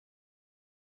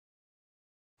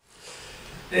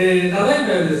ただい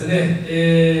まよりですね、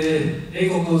英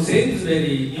国セインズベ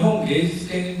リー日本芸術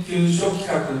研究所企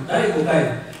画第5回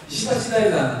石橋財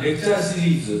団レクチャーシ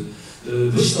リーズ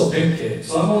武士と弁慶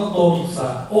つわものと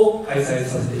戦を開催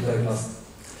させていただきます。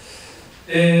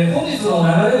本日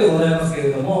の流れでございますけれ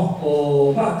ど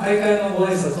も、開会のご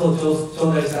挨拶を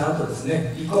頂戴した後です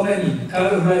ね、1個目にカー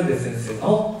ル・フライデ先生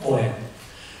の講演、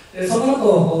その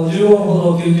後15分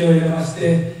ほど休憩を入れまし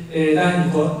て、第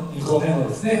2項目の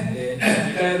ですね、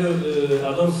ミカエル・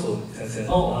アドルフ先生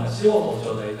のお話を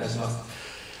頂戴いたします。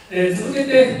続け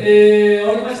て、終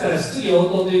わりましたら質疑応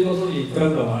答ということにプロ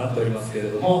グラムがなっておりますけれ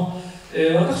ども、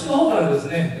私の方からです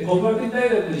ね、国学院大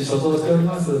学に所蔵しており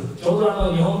ます、ちょう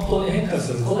ど日本刀に変化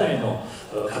する古代の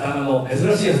刀の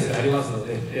珍しいやつがありますの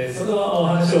で、そのお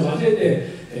話を交え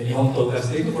て、日本刀化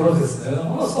していくプロセスのような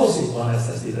ものを少しお話し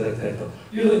させていただきたいと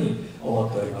いうふうに思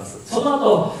っております。その後、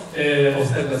お二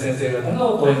人の先生方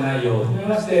の講演内容を含め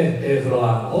まして、フロ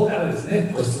アの方からです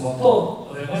ね、ご質問等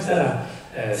ございましたら、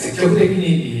積極的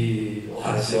にお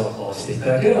話をしてい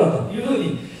ただければというふう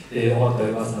に思ってお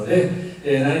りますので、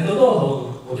何卒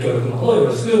ご協力のほどよ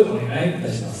ろしくお願いいた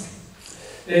します。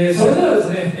それではです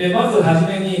ね、まずは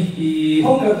じめに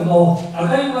本学の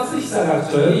赤井正久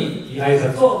学長より挨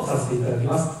拶をさせていただき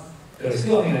ます。よろし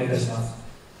くお願いいたします。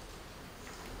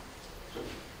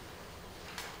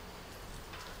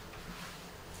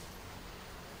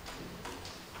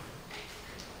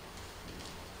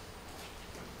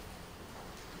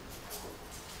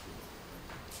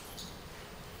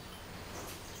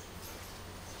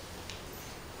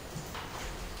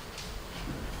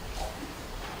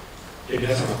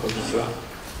皆様こんにちは。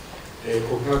国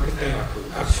学院大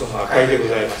学学長の赤井でご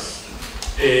ざいます。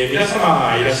皆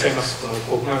様いらっしゃいますこ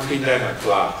の国学院大学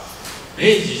は明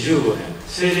治15年、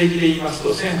西暦で言います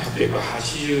と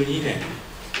1882年、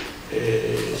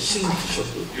神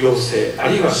職養成あ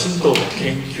るいは神道の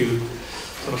研究、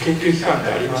その研究機関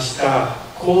でありました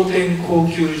後天工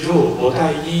球場を母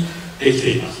体にできて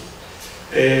います。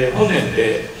本年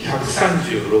で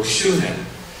136周年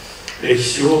歴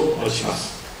史を持ちま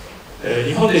す。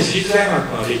日本で私立大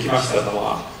学ができましたの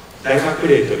は大学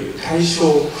令という大正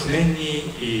9年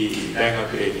に大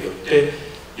学令によって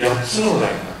8つの大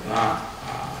学が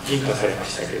認可されま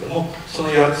したけれども、その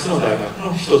8つの大学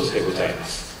の一つでございま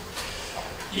す。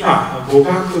今語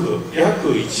学部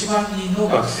約1万人の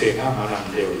学生が学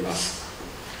んでおります。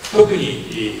特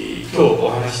に今日お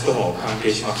話とも関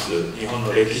係します日本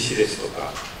の歴史ですと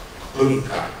か文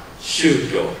化、宗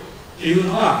教という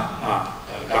のは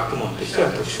学問としては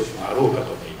特色があろうか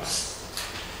と思います。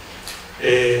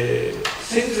セ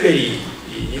ンズベリ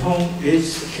ー日本芸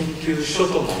術研究所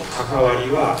との関わ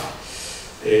りは、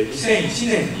2001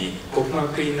年に国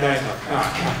学院大学が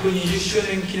120周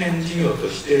年記念事業と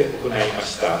して行いま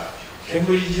したケン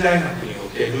ブリッジ大学にお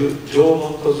ける縄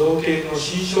文と造形の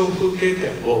新象風景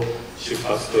展を出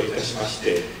発といたしまし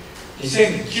て、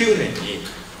2009年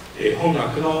に本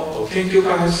学の研究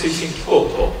開発推進機構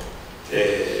と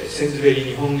センズベリー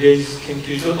日本芸術研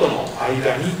究所との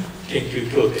間に研究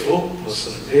協定を結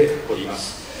んでおりま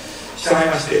す。したがい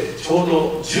ましてちょう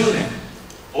ど10年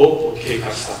を経過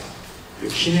したとい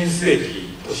う記念すべ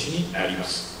き年になりま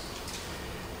す。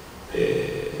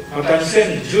また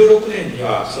2016年に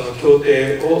はその協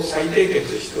定を再締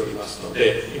結しておりますの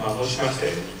で、今申しました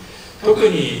ように特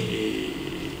に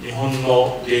日本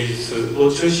の芸術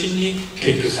を中心に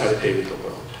研究されているとこ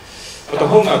ろ、また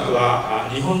本学は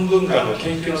日本文化の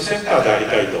研究のセンターであり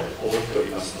たいと思っており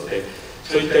ますので、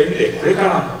そういった意味でこれか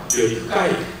らもより深い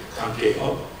関係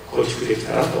を構築でき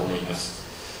たらと思います。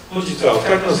本日はお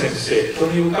二人の先生、興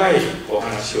味深いお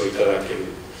話をいただける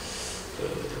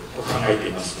と考えて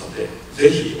いますので、ぜ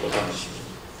ひお楽しみに。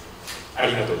あ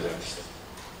りがとうございました。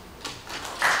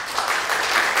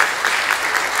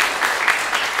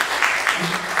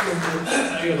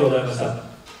ありがとうございまし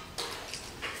た。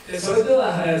それで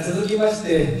は続きまし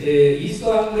て、イース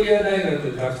トアングリア大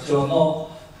学学長の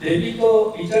デビッ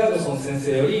ド・リチャードソン先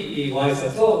生よりご挨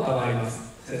拶を賜ります。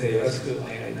先生、よろしくお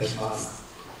願いいたします。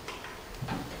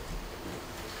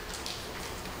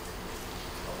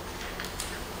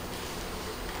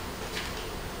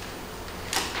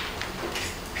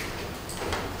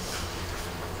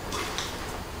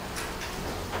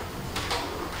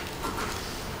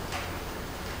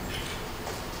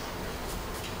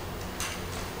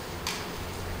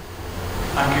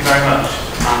Thank you very much,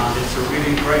 and it's a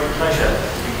really great pleasure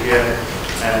to be here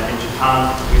in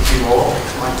Japan with you all.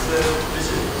 It's my third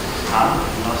visit to Japan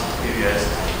in the last few years.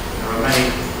 There are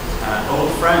many old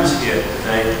friends here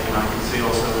today, and I can see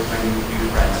also many new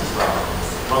friends as well.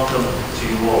 Welcome to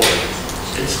you all.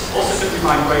 It's also going to be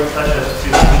my great pleasure to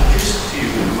introduce to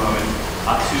you in a moment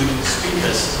our two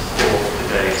speakers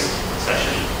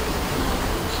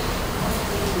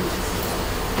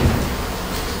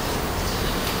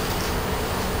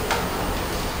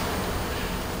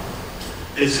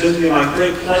it's going to be my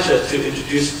great pleasure to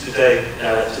introduce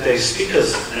today's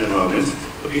speakers in a moment.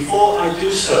 But before I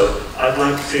do so, I'd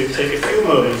like to take a few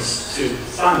moments to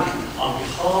thank, on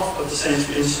behalf of the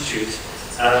Sainsbury Institute,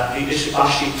 the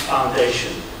Ishibashi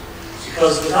Foundation.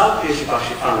 Because without the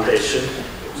Ishibashi Foundation,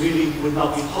 it really would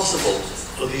not be possible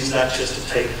for these lectures to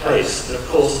take place. And of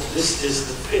course, this is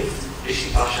the 5th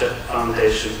Ishibashi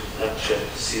Foundation lecture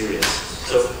series.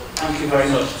 So thank you very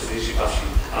much to the Ishibashi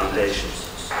Foundation.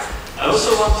 I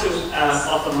also want to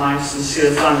offer my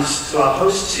sincere thanks to our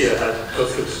hosts here at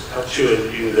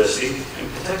Kokugakuin University, in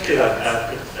particular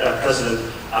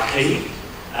President Akai,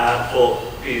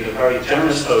 for being a very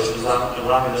generous host and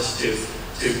allowing us to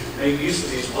make use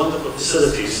of these wonderful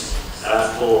facilities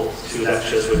for 2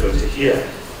 lectures we're going to hear.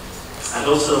 I'd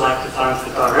also like to thank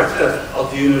the Director of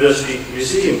the University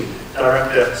Museum,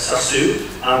 Director Sasu,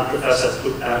 and Professor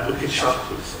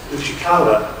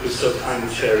Uchikawa, who's so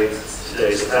kindly chairing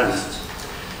today's event.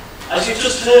 As you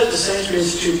just heard, the Sainsbury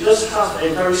Institute does have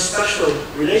a very special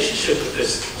relationship with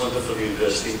this wonderful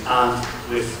university and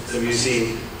with the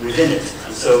museum within it.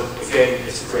 And so, again,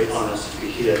 it's a great honour to be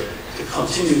here to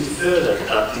continue to further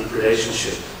that deep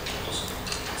relationship.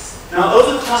 Now,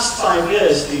 over the past 5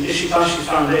 years, the Ishibashi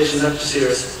Foundation Lecture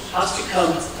Series has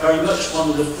become very much one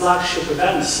of the flagship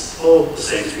events for the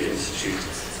Sainsbury Institute,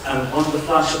 and one of the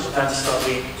flagship events that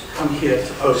we come here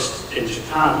to host in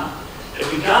Japan. It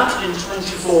began in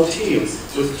 2014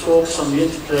 with talks on the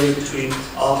interplay between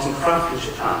art and craft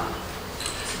in Japan,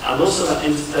 and also that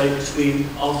interplay between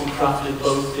art and craft in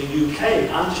both the UK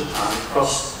and Japan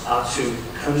across our 2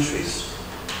 countries.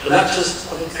 The lectures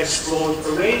have explored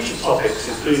a range of topics,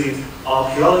 including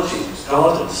archaeology,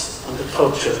 gardens, and the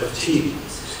culture of tea.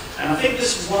 And I think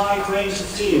this wide range of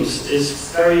themes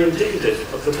is very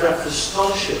indicative of the breadth of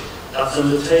scholarship that's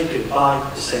undertaken by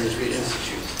the Sainsbury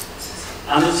Institute.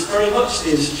 And it's very much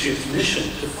the Institute's mission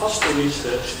to foster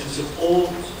research into all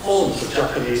forms of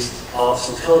Japanese arts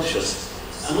and cultures,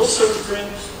 and also to bring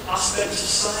aspects of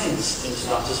science into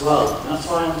that as well. And that's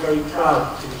why I'm very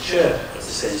proud to be chair of the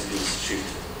Sainsbury Institute.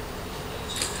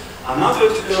 I'm now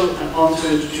going to go on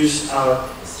to introduce our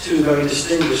 2 very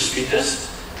distinguished speakers,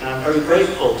 and I'm very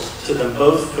grateful to them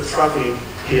both for travelling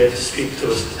here to speak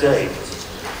to us today.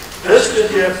 First, we'll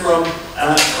hear from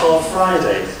Karl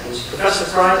Friday. And Professor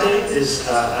Friday is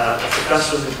a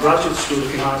professor of the Graduate School of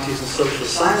Humanities and Social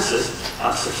Sciences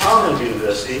at Saitama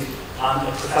University and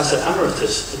a Professor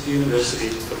Emeritus at the University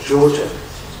of Georgia.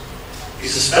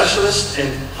 He's a specialist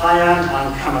in Heian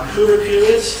and Kamakura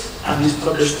periods, and he's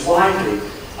published widely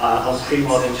on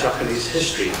pre-modern Japanese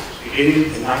history,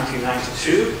 beginning in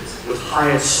 1992 with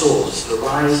Hired Swords, the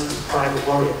rise of private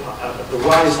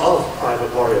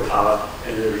warrior power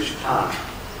in early Japan.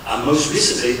 And most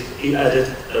recently, he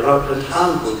edited the Routledge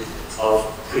Handbook of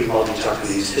pre-modern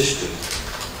Japanese history.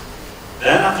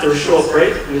 Then, after a short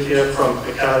break, we'll hear from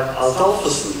Mikhail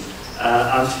Adolphusson,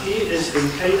 and he is the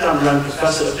Keidan-Ren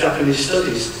Professor of Japanese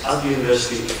Studies at the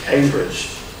University of Cambridge.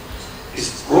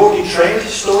 He's a broadly trained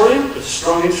historian with a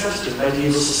strong interest in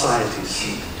medieval societies.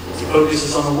 He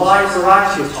focuses on a wide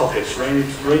variety of topics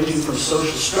ranging from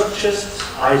social structures,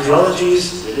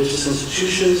 ideologies, religious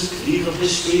institutions, legal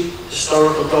history,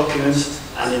 historical documents,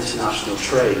 and international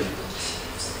trade.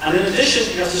 And in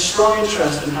addition, he has a strong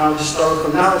interest in how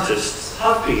historical narratives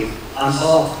have been and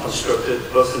are constructed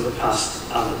both in the past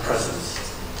and the present.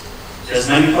 He has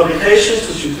many publications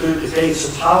which include The Gates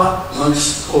of Power,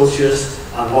 Monks, Courtiers,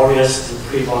 and Warriors in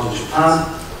Pre-Modern Japan,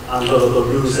 and Lovable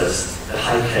Losers, the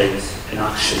Heike in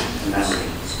Action and Memory.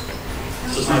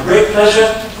 So it's my great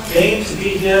pleasure again to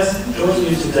be here, joining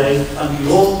you today. Thank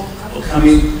you all for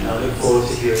coming, and I look forward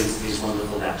to hearing these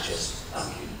wonderful lectures.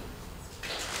 Thank you.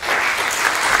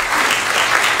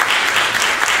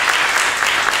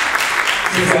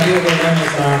 先生、ありがとうございま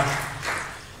した。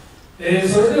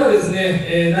それではです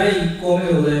ね、第1項目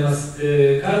でございます。カ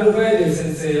ール・フライデル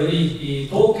先生より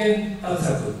刀剣探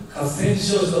索合戦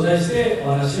少女と題して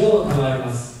お話を賜り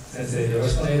ます。先生、よろ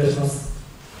しくお願いいたします。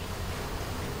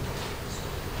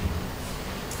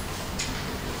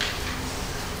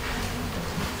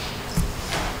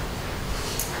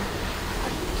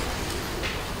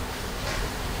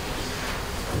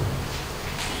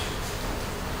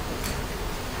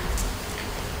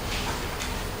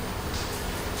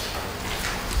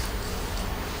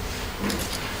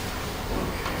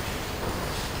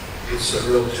It's a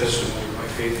real testimony of my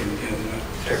faith in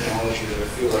technology that I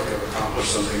feel like I've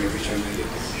accomplished something every time I get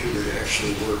the computer to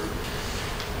actually work.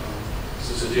 This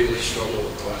is a daily struggle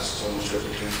with classes almost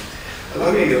every time.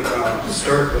 Let me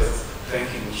start with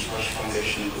thanking the Ishibashi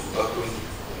Foundation and Kokugakuin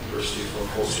University for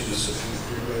hosting this event.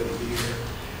 We're glad to be here.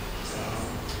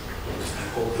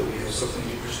 hope that we have something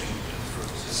interesting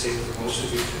to say for most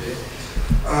of you today.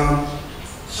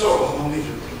 So, let me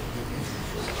do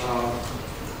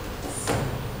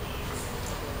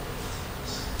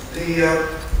the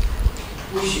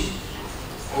Bushi,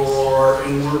 or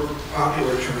in more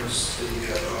popular terms, the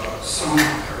samurai,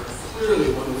 are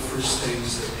clearly one of the first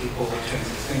things that people tend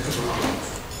to think about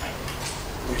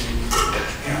when you go to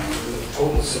Japan, the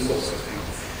potent symbols, I think.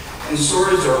 And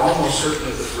swords are almost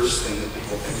certainly the first thing that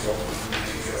people think of when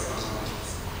they,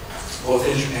 both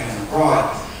in Japan and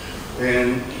abroad,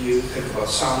 when you think about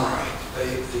samurai.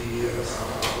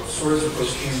 The swords, of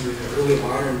course, came during the early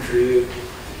modern period,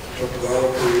 Tokugawa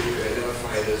period,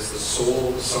 identified as the soul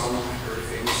of the samurai, very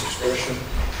famous expression.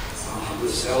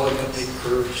 This elegantly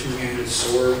curved two-handed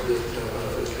sword that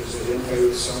is identified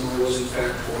with the samurai was in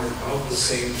fact born about the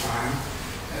same time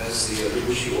as the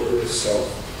Bushi order itself.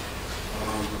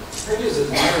 The thing is that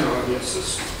modern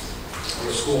audiences who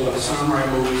are schooled on samurai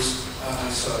movies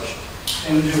and such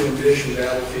tend to envision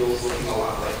battlefields looking a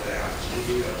lot like that.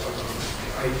 The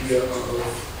idea of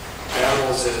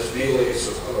battles as melees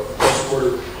of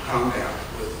close-quarter combat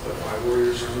with 5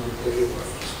 warriors armed with bladed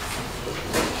weapons.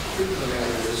 The truth of the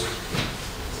matter is,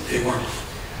 they weren't.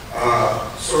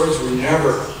 Swords were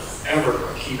never, ever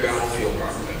a key battlefield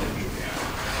armament in Japan.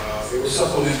 They were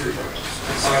supplementary weapons,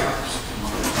 sidearms in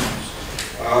modern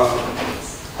times.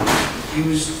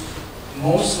 Used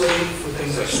mostly for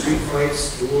things like street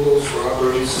fights, duels,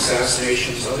 robberies,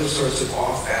 assassinations, other sorts of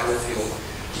off-battlefield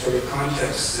sort of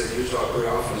contexts that are used very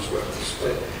often as weapons.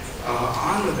 But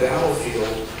on the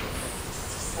battlefield,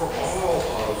 for all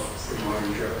of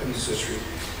pre-modern Japanese history,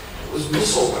 it was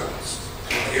missile weapons.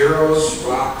 Arrows,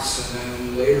 rocks, and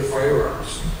then later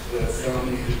firearms that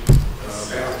dominated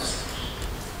battles.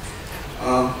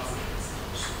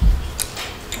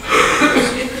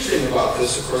 What's interesting about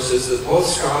this, of course, is that both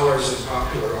scholars and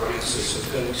popular audiences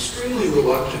have been extremely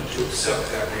reluctant to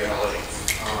accept that reality.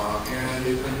 And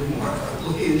they've been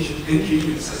remarkably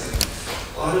ingenious, I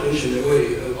think. A lot of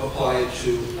ingenuity applied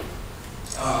to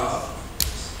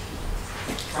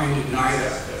trying to deny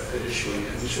that issue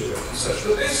and such.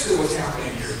 But basically what's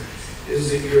happening here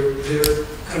is that they're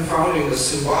confounding the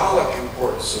symbolic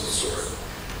importance of the sword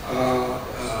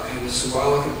and the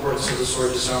symbolic importance of the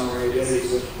sword to samurai identity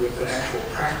with an actual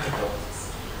practical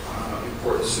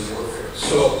importance in warfare.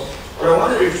 So what I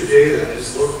want to do today then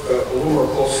is look a little more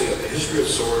closely at the history of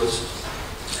swords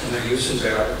and their use in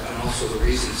battle, and also the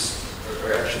reasons,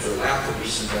 or actually their lack of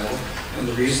use in battle, and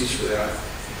the reasons for that.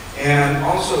 And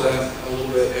also then a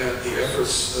little bit at the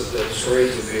efforts that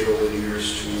historians have made over the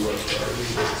years to argue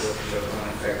that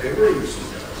in fact they were used in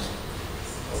battles.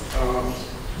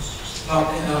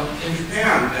 In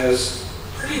Japan, as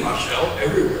pretty much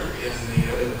everywhere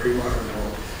in the pre-modern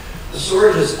world, the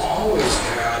sword has always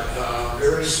had a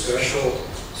very special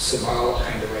symbolic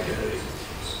kind of identity.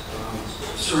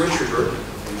 Sir Richard Burton,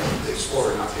 the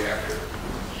explorer, not the actor,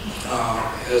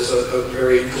 has a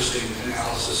very interesting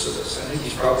analysis of this. I think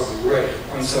he's probably right. He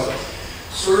points out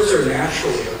swords are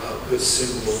naturally a good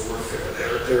symbol of warfare.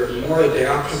 They're more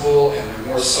adaptable and they're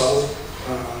more subtle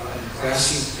and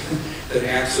classy than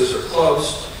axes or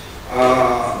clubs.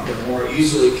 They're more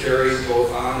easily carried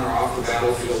both on or off the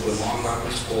battlefield with long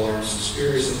weapons, polearms, and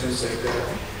spears and things like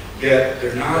that. Yet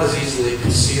they're not as easily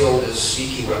concealed as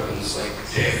sneaky weapons like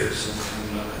daggers and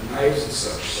knives and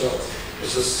such. So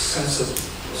there's a sense of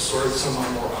a sword somewhat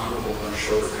more honorable than a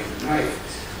shorter kind of knife.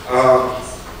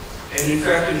 And in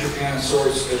fact, in Japan,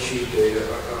 swords achieved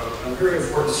a very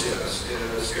important status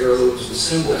as heirlooms and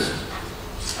symbols.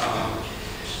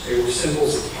 They were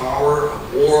symbols of power,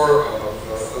 of war,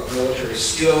 of military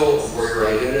skill, of warrior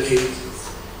identity,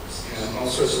 and all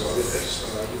sorts of other things.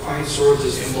 You find swords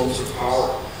as emblems of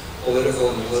power, political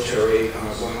and military,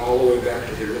 going all the way back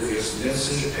to the earliest myths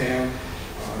in Japan.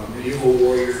 Medieval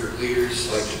warrior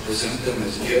leaders like to present them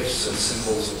as gifts and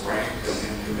symbols of rank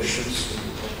and commissions.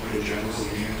 Appointed general,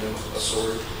 you hand them a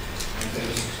sword and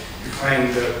things. You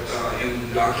find that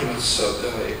in documents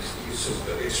use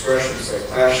of expressions like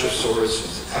clash of swords,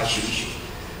 Takashi,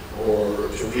 or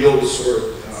to wield a sword,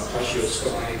 Tashi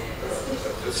Tsukai,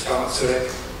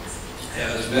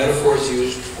 as metaphors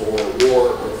used for war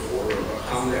or for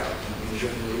combat. I mean,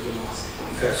 generally, even though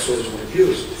in fact swords weren't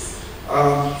used.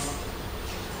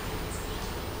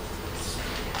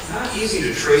 Not easy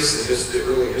to trace the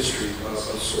early history of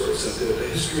swords. The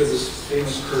history of this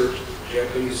famous curved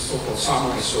Japanese so-called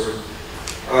samurai sword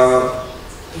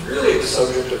is really the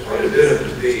subject of quite a bit of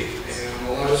debate and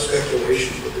a lot of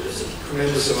speculation, but there is a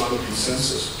tremendous amount of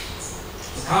consensus.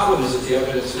 The problem is that the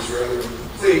evidence is rather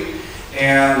incomplete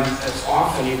and it's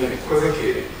often even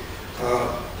equivocating.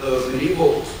 The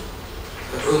medieval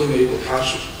early medieval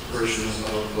Tachi version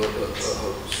of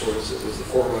swords. It was the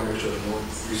forerunner to the more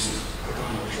recent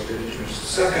katana, which I'll get into in just a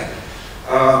second.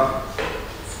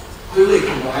 Clearly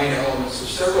combine elements of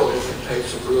several different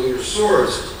types of earlier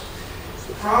swords.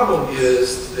 The problem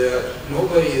is that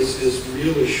nobody is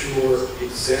really sure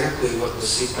exactly what the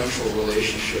sequential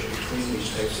relationship between these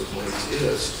types of blades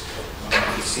is.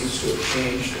 It seems to have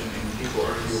changed, and people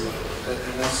argue about it,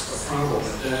 and that's a problem.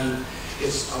 And then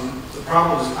the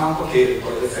problem is complicated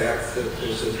by the fact that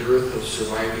there's a dearth of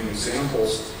surviving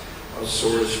examples of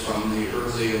swords from the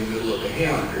early and middle of the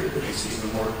Heian period that makes it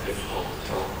even more difficult to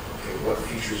tell what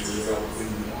features were developed when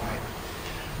and why.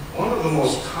 One of the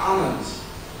most common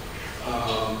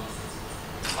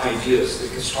ideas that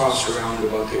gets tossed around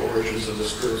about the origins of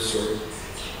this curved sword,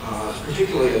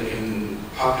 particularly in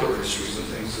popular histories and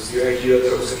things, is the idea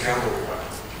that it was a cavalry weapon.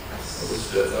 It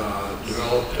was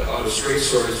developed out of straight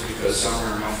swords because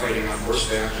samurai are now fighting on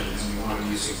horseback, and you want to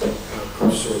use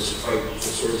curved swords to fight with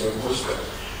swords on horseback.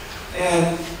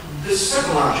 And there's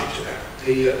some logic to that.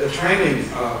 The timing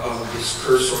of this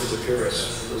curved sword's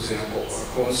appearance, for example,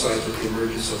 coincides with the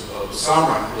emergence of the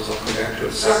samurai, as I'll come back to in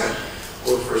a second,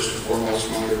 or first and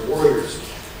foremost mounted warriors.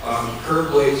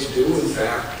 Curved blades do, in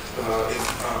fact,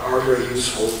 are very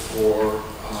useful for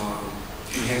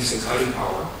enhancing cutting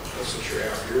power. That's what you're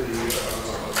after. The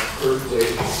curved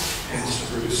blade tends to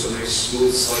produce a nice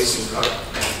smooth slicing cut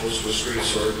as opposed to a straight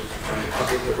sword, trying to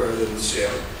cut with it rather than stab.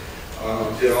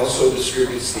 It also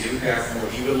distributes the impact more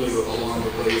evenly along the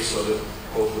blade so that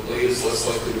both the blade is less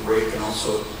likely to break and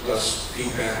also less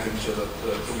feedback into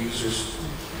the user's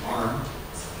arm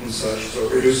and such, so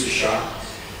it reduces shock.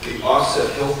 The offset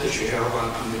hilt that you have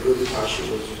on the early Tachi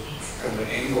was kind of an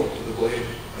angle to the blade.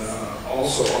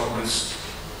 Also augments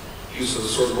use of the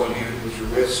sword one hand with your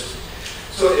wrist.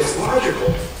 So it's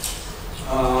logical.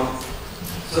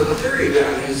 So the theory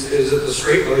then is that the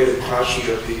straight-bladed Tachi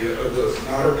of the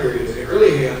Nara period and the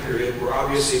early Heian period were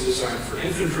obviously designed for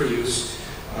infantry use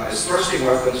as thrusting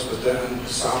weapons, but then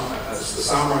as the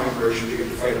samurai version began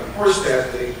to fight on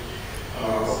horseback, they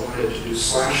wanted to do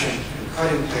slashing and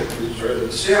cutting type moves rather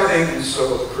than stabbing, and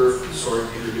so the curved sword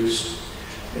introduced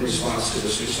in response to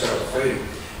this new style of fighting.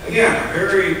 Again, a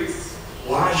very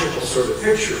logical sort of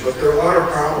picture, but there are a lot of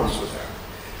problems with that.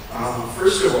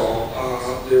 First of all,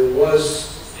 there was,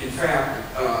 in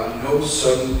fact, no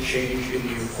sudden change in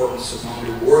the importance of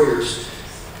mounted warriors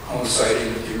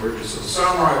coinciding with the emergence of the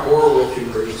samurai or with the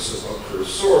emergence of curved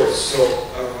swords. So,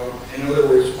 in other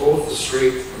words, both the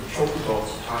straight and chokuto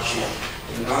Tachi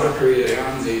in the Nara period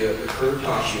and the curved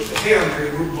Tachi of the Heian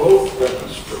period were both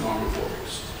weapons for mounted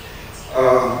warriors.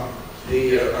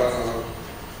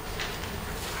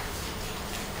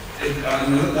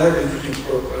 Another interesting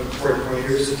important point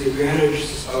here is that the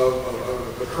advantages of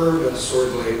the curved and the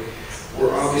sword blade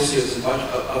were obviously as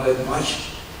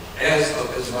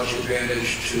much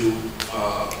advantage to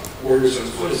warriors on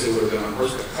foot as they would have been on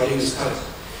horseback. Cutting is cutting,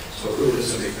 so it really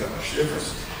doesn't make that much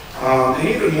difference. And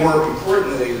even more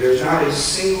importantly, there's not a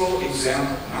single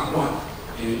example, not one,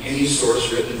 in any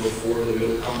source written before the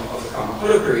middle of the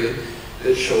Kamakura period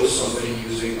that shows somebody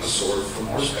using a sword from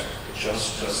horseback. It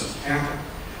just doesn't happen.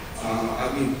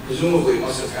 I mean, presumably it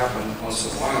must have happened once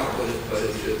in a while, but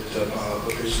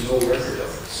there's no record of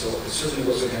it, so it certainly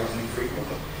wasn't happening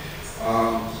frequently.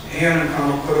 And in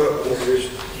Kamakura, warriors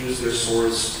used their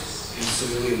swords in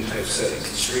civilian-type settings,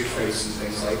 in street fights and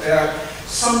things like that,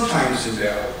 sometimes in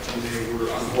battle when they were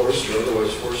unhorsed or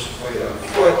otherwise forced to fight on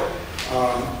foot,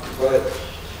 but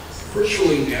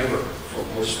virtually never from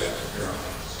horseback, apparently.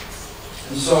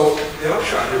 And so the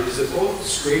upshot here is that both the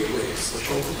straight blades, the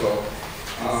chokuto,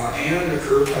 and the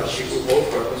curved Tachi were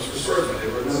both weapons for swordsmen. They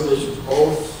were, in other words,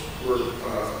 both were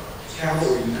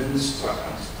cavalrymen's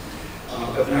weapons,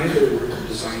 but neither were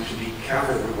designed to be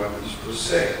cavalry weapons per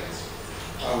se.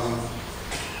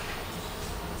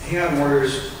 Heian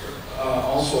warriors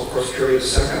also, of course, carried a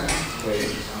second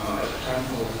blade at the time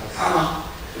called the katana.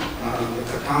 The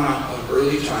katana of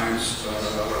early times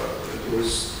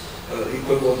was the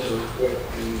equivalent of what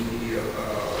in the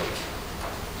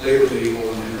later medieval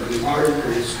and early modern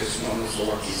periods is known as the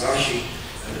wakizashi,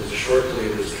 and it is a short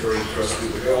blade that is carried thrust through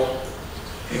the belt.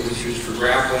 It was used for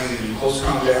grappling and in close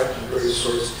combat of various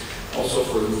sorts, also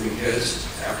for removing heads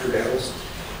after battles.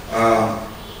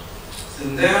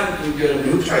 And then you get a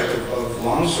new type of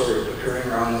longsword appearing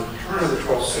around the turn of the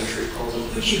 12th century called the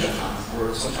Uchikawa,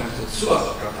 or sometimes the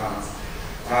Tsuba katana.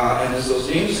 And as those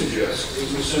names suggest,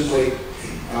 it was simply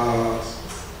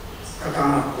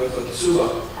katana with a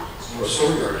tsuba, or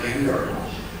sword guard, hand guard,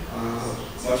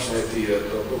 much like the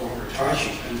longer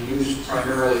Tachi, and used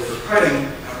primarily for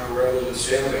cutting rather than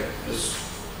stabbing, as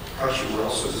Tachi were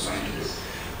also designed to do.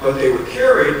 but they were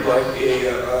carried like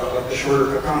a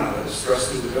shorter katana that is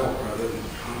thrust through the belt rather than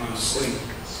hung on a sling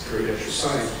carried at your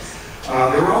side.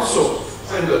 They were also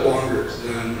quite a bit longer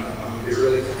than the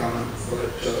early katana, but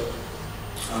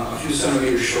a few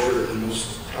centimeters shorter than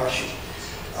most tachi.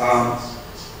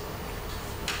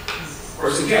 Of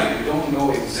course, again, we don't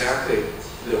know exactly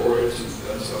the origins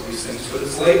of these things, but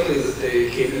it's likely that they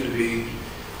came into being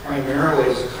primarily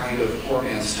as a kind of poor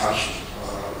man's tachi.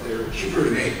 They're cheaper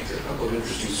to make. There are a couple of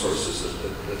interesting sources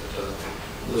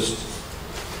that list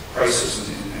prices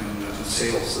and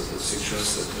sales that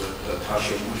suggest that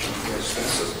tachi are much more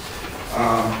expensive.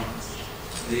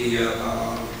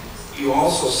 You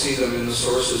also see them in the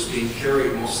sources being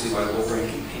carried mostly by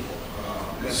low-ranking people,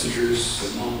 messengers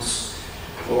and monks,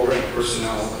 low-rank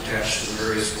personnel attached to the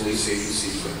various police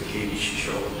agencies like the Keiichi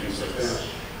show and things like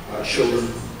that.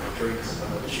 Children carrying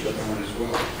Uchikawa as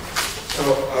well. So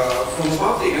from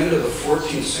about the end of the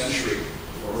 14th century,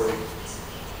 or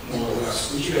more or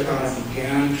less, Uchikawa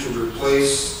began to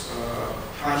replace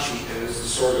tachi as the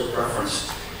sort of preference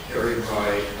carried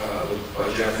by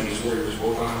Japanese warriors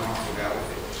both on and off the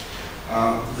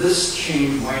battlefield. This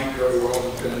change might very well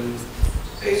have been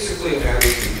basically a matter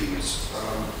of convenience.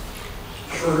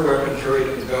 Shorter weapon carried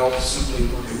in the belt is simply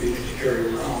more convenient to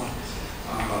carry around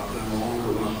than a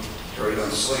longer one carried on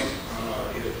a sling.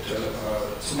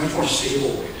 It's a much more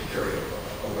stable way to carry a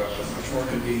weapon, much more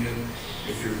convenient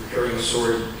if you're carrying a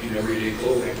sword in everyday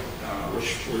clothing,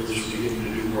 which warriors were beginning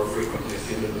to do more frequently at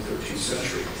the end of the 13th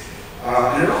century.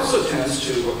 And it also tends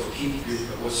to keep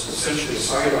what's essentially a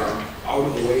sidearm out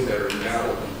of the way better in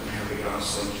battle than having it on a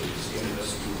sling, because again, it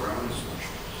doesn't move around as much.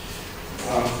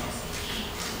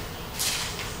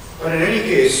 But in any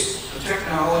case, the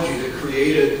technology that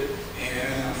created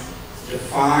and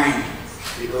defined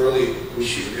the early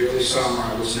Bushi, the early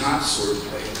samurai, was not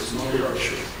swordplay, it was mounted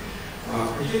archery.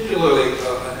 Particularly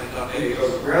a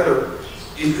rather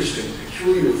interesting,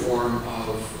 peculiar form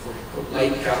of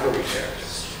light cavalry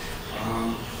tactics.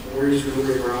 Warriors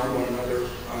moving around one another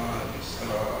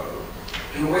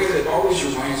in a way that always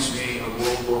reminds me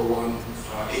of World War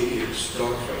I aviators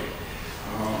dogfighting.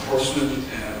 Horsemen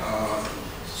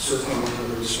circling one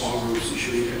another in small groups and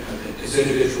shooting as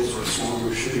individuals or in small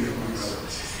groups shooting at one another.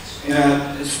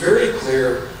 And it's very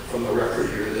clear from the record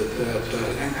here that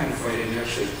that kind of fighting,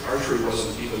 actually, archery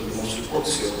wasn't even the most important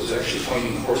skill. It was actually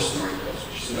pointing the horse in the right place,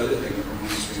 which is another thing that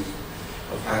reminds me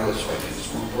of pilots fighting.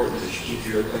 It's more important that you keep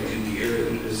the airplane in the air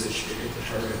than it is that you hit the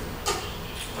target.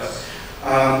 But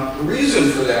the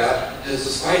reason for that, as the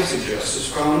slide suggests, is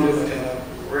found in a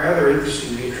rather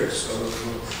interesting matrix of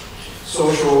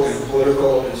social and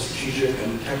political and strategic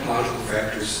and technological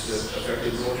factors that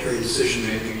affected military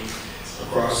decision-making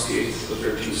across the 8th to the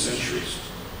 13th centuries.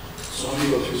 So let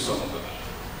me go through some of them.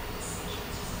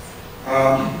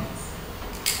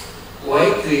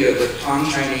 Like the Tang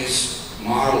Chinese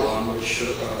model on which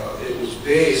it was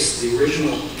based, the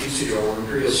original Ichido, or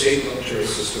Imperial State military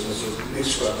system, was a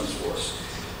mixed weapons force.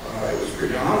 It was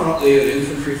predominantly an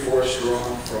infantry force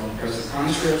drawn from peasant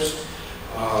conscripts,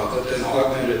 but then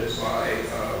augmented by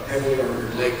heavily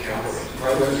armored light cavalry.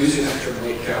 By the way, I'm using that term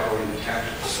light cavalry in the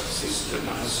tactical sense,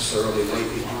 not necessarily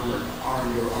lightly armored,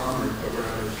 but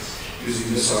rather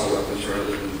using missile weapons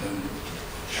rather than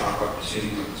shock weapons,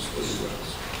 hitting weapons, explosive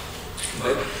weapons.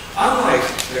 But unlike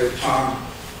their Tang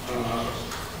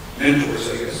mentors,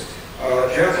 I guess,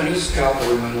 Japanese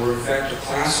cavalrymen were in fact a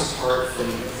class apart from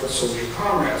their foot soldier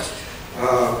comrades.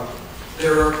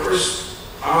 There are, of course,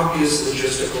 obvious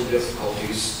logistical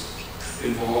difficulties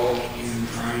involved in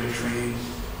trying to train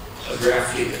a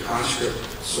drafty, a conscript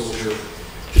soldier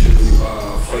to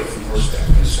fight from horseback,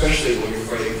 and especially when you're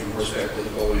fighting from horseback with a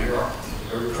bow and arrow.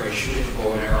 If you ever try shooting a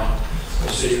bow and arrow or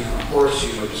sitting on a horse,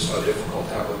 you know just how difficult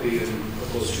that would be, and put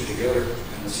those two together,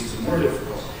 and it's even more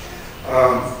difficult.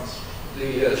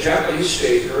 The Japanese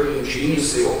state very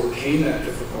ingeniously overcame that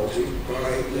difficulty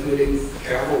by limiting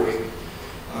cavalry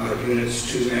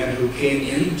units to men who came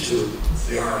into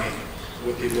the army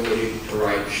with the ability to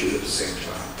ride and shoot at the same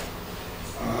time.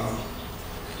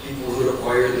 People who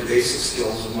acquired the basic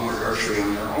skills of mounted archery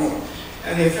on their own.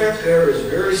 And the effect there is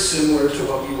very similar to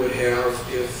what you would have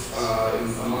if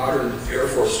a modern Air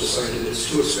Force decided it's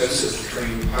too expensive to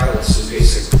train pilots in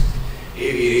basic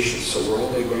aviation, so we're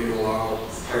only going to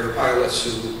hire pilots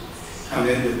who come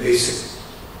in with basic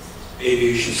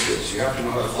aviation skills. You have to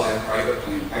know how to fly a private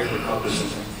plane, Piper Cub or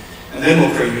something, and then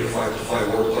we'll train you to fly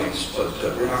warplanes, but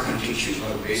we're not going to teach you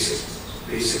about basic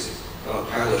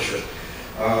pilotship.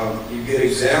 You get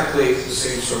exactly the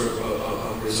same sort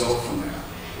of result from that.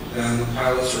 Then the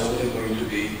pilots are only going to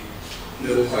be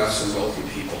middle class and wealthy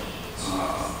people.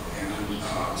 And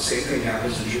The same thing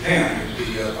happens in Japan.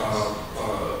 The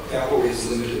cavalry is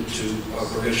limited to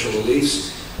provincial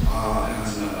elites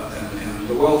and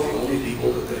the wealthy, only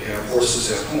people that have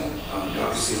horses at home.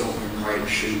 Obviously don't learn to ride and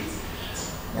shoot,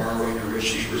 borrowing a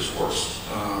rich neighbor's horse.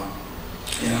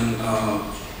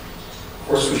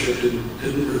 Horsemanship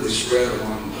didn't really spread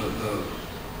among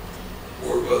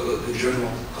the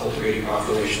general cultivating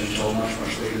population until much,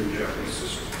 much later in Japanese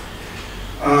history.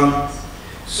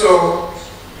 So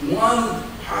one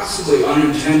possibly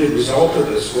unintended result of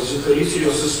this was that the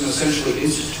Ichijo system essentially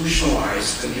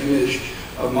institutionalized an image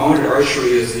of mounted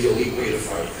archery as the elite way to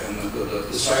fight, and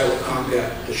the style of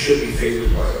combat that should be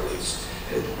favored by elites.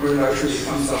 Mounted archery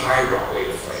becomes the highbrow way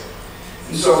to fight.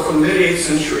 And so from the mid-8th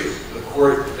century, the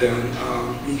court then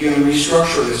began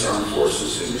restructuring its armed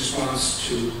forces in response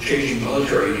to changing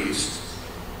military needs,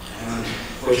 and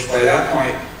which by that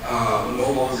point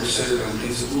no longer centered on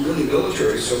things that were really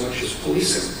military so much as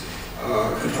policing,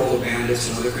 control of bandits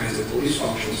and other kinds of police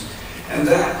functions. And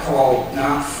that called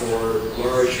not for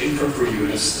large infantry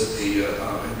units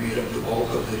that made up the bulk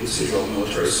of the Ichijo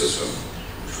military system,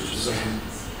 which was designed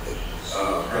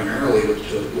primarily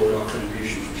to ward off an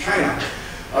invasion from China.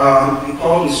 He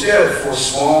called instead for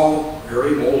small,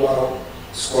 very mobile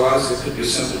squads that could be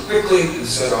assembled quickly and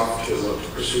set off to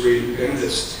pursue raiding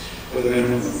bandits with a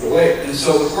minimum of delay. And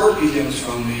so the court begins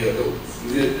from the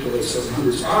mid to late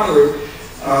 700s onward,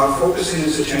 focusing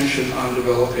its attention on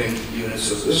developing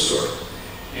units of this sort.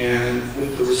 And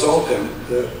with the result then,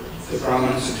 the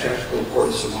prominence and tactical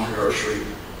importance of mounted archery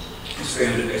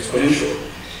expanded exponentially.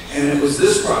 And it was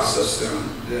this process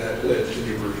then that led to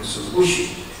the emergence of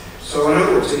Bushi. So in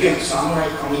other words, again, samurai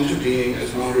come into being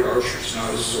as mounted archers,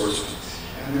 not as swordsmen.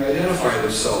 And they identify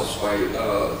themselves by,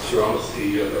 throughout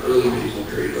the early medieval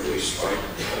period at least,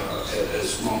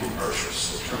 as mounted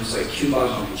archers. Terms like Kyuba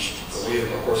no Ichi, the way of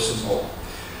the horse and bull,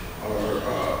 or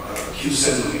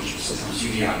Kyusen no Ichi, sometimes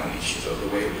Yuya no Ichi, the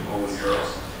way of the bow and arrow.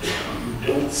 You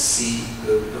don't see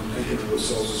them thinking of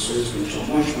themselves as swordsmen until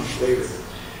much, much later.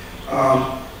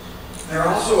 There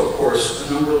are also, of course,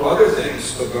 a number of other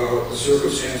things about the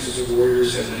circumstances of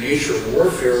warriors and the nature of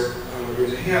warfare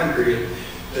during the Han period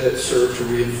that served to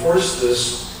reinforce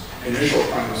this initial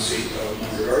primacy of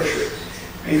mounted archery.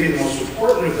 Maybe the most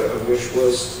important of which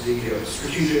was the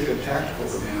strategic and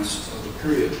tactical demands of the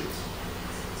period.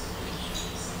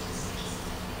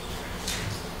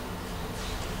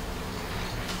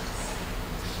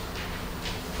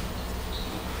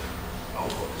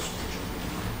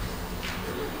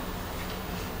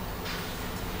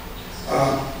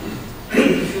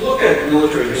 If you look at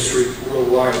military history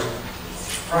worldwide,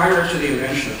 prior to the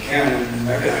invention of cannon and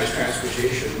mechanized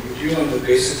transportation, we were dealing with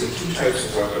basically two types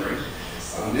of weaponry.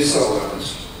 Missile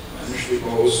weapons, initially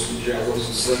bows and javelins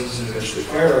and slings, and eventually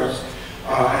firearms,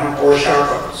 or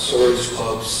shock weapons, swords,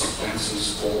 clubs,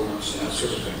 lances, polearms, and that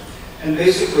sort of thing. And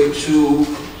basically two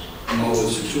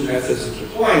modes or two methods of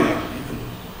deploying them. You can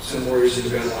send warriors into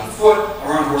battle on foot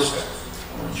or on horseback,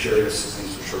 or in chariots and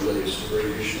things which are really just a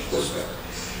variation of horseback.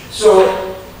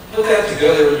 So put that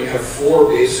together and you have four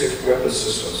basic weapon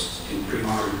systems in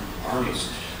pre-modern armies.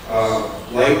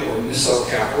 Light or missile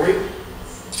cavalry,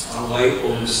 light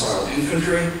or missile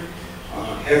infantry,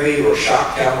 heavy or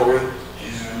shock cavalry,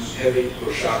 and heavy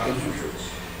or shock infantry.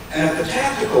 And at the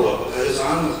tactical level, that is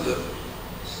on the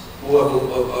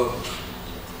level of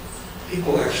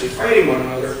people actually fighting one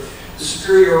another, the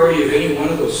superiority of any one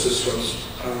of those systems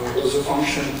was a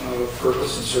function of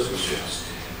purpose and circumstance.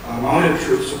 Mounted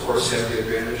troops, of course, have the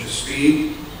advantage of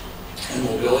speed and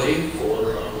mobility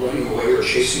for running away or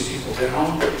chasing people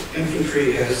down.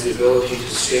 Infantry has the ability to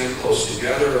stand close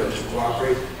together and to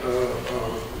cooperate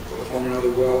with one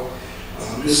another well.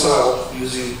 Missile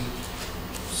using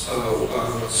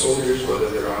soldiers, whether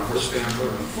they're on horseback or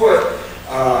on foot,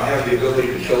 have the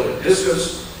ability to kill at a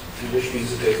distance, which means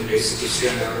that they can basically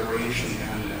stand out of range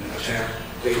and attack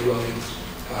blade-wielding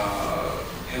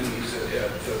enemies at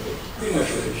pretty much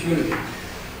with impunity.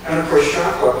 And of course,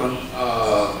 shock weapon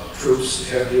troops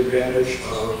have the advantage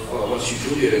of, once you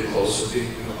do get in close, of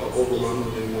being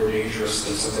overwhelmingly more dangerous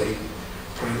than somebody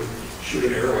trying to shoot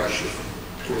an arrow at you from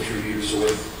 2 or 3 meters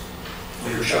away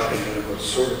when you're shocking at it with a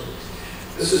sword.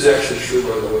 This is actually true,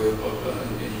 by the way, in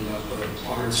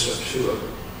modern stuff too. I've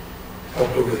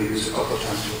helped over the years a couple of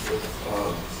times with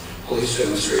police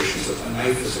demonstrations that a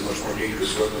knife is a much more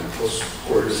dangerous weapon at close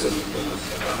quarters than a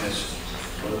gun is.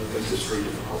 One of the things that's very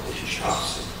difficult to teach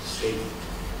cops to stay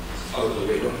out of the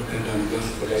way. Don't depend on a gun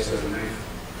if the guy's got a knife.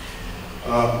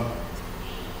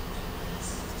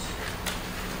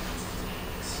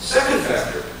 Second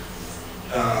factor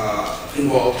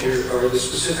involved here are the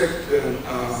specific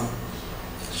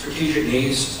strategic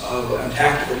needs and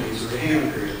tactical needs of the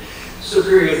Heian period. This is a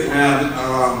period when,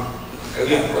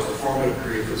 again, of course, the formative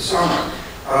period for the samurai.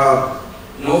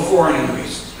 No foreign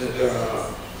enemies.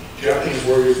 Japanese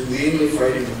warriors mainly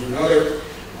fighting with one another,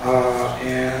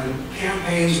 and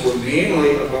campaigns were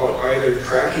mainly about either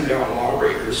tracking down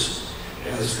lawbreakers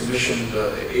as commissioned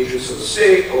agents of the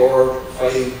state or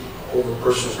fighting over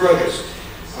personal grudges.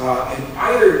 In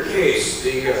either case,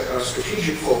 the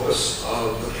strategic focus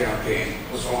of the campaign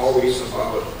was always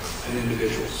about an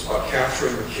individual. It's about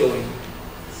capturing or killing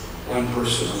one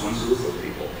person or one group of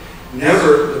people.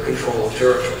 Never the control of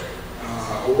territory.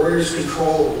 A warrior's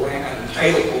control of land and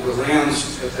title over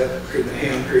lands at that period, the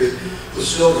Heian period, was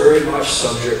still very much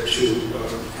subject to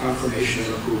confirmation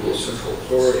and approval of central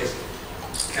authority.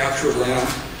 Capture of land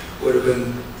would have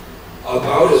been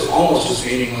about almost as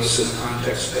meaningless in the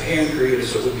context of the Heian period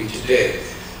as it would be today.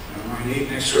 My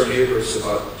next door neighbor is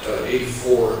about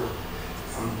 84.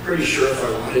 I'm pretty sure if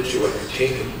I wanted to, I could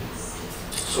take him.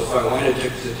 So if I wanted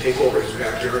to take over his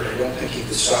backyard, I don't think he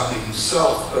could stop me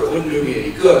himself, but it wouldn't do me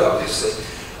any good, obviously,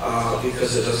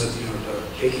 because it doesn't,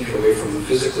 taking it away from him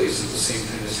physically isn't the same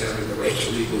thing as having the right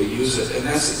to legally use it, and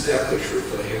that's exactly true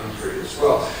for the Heian period as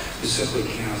well. You simply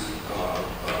can't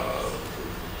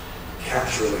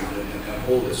capture land and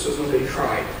hold it, so nobody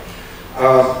tried.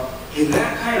 In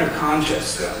that kind of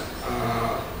context, then,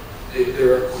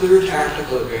 there are clear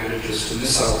tactical advantages to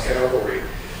missile cavalry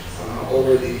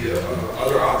over the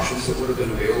other options that would have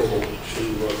been available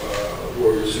to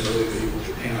warriors in early medieval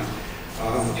Japan.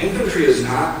 Infantry is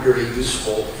not very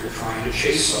useful if you're trying to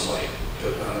chase somebody, to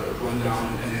run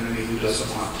down an enemy who doesn't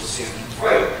want to stand and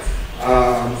fight.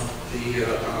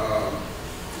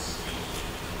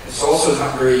 It's also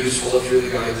not very useful if you're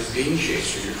the guy who's being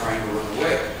chased or you're trying to run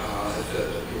away.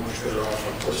 You're much better off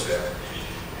on horseback.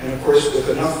 And of course, with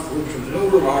enough room to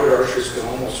maneuver, mounted archers can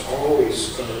almost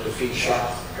always defeat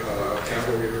shock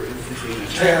cavalry or infantry in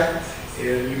attack,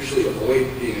 and usually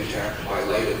avoid being attacked by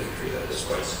light infantry, that is,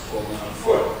 by falling on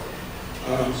foot.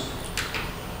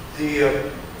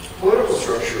 The political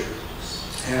structure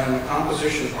and the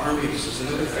composition of armies is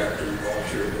another factor involved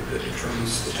here that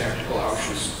determines the tactical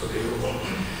options available.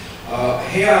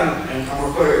 Heian and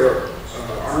Kamakura era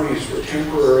armies were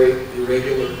temporary,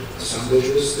 irregular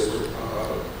assemblages that were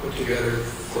put together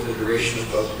for the duration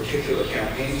of particular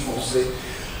campaigns, mostly,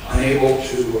 unable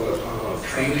to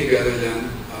train together then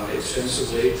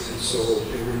extensively, and so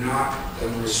they were not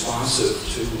then responsive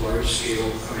to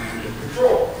large-scale command and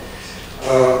control.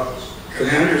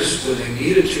 Commanders, when they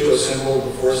needed to assemble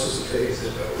the forces that they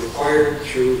required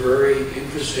through very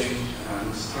interesting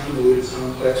and convoluted,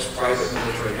 complex private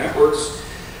military networks.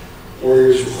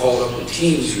 Warriors were called up in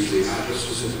teams usually, not just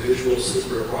as individuals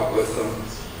that were brought with them,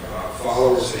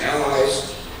 followers and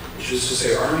allies, which is to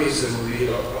say armies that were made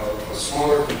up of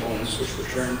smaller components, which were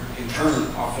in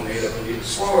turn often made up of even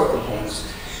smaller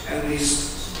components. And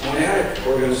these monadic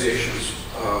organizations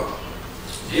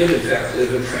did in fact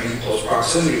live and train in close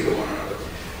proximity to one another.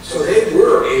 So they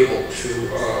were able to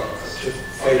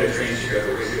fight and train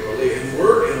together regularly and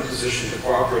were in a position to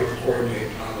cooperate and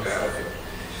coordinate on the battlefield.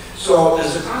 So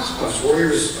as a consequence,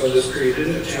 warriors of this period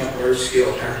didn't attempt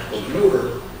large-scale tactical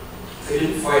maneuver. They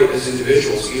didn't fight as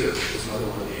individuals either, which is another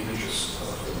one of the images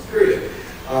from the period.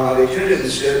 They tended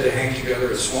instead to hang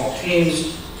together as small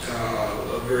teams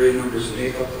of varying numbers in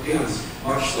makeup, again,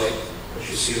 much like what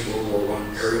you see in World War I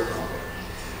aerial combat.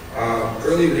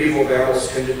 Early medieval battles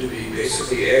tended to be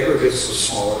basically aggregates of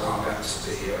smaller combats.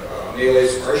 The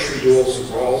melees of archery duels and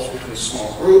brawls between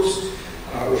small groups,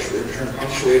 which were in turn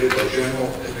punctuated by general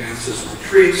advances and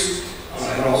retreats,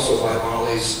 and also by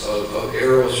volleys of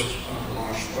arrows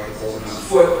launched by bowmen on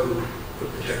foot who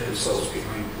could protect themselves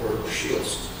behind portable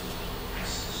shields.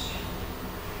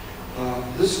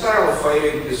 This style of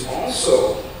fighting is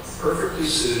also perfectly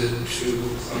suited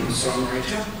to samurai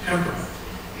temperament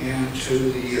and to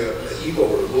the ego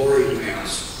or glory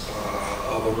demands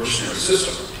of a mercenary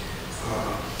system.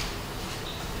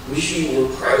 Bushi were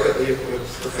privately equipped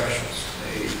professionals.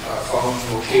 They followed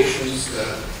vocations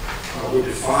that were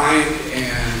defined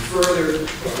and furthered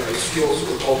by skills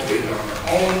that were cultivated on their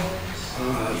own,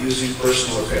 using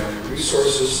personal or family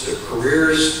resources. Their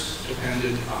careers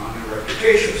depended on their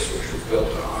reputations, which were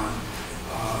built on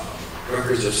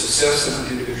records of success and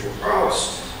on individual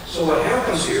prowess. So what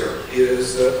happens here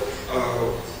is that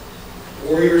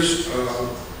warriors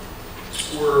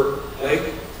were,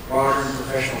 like modern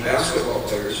professional basketball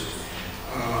players,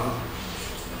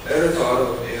 better thought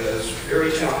of as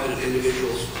very talented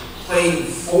individuals playing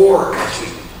for a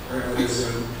team rather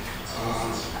than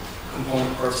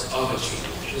component parts of a team.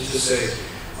 Which is to say,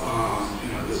 you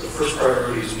know, the first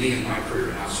priority is me and my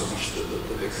career, not so much the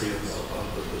victory of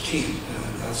the team.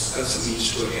 And that's a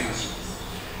means to an end.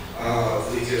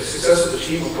 The success of the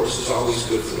team, of course, is always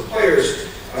good for the players,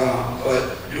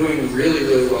 but doing really,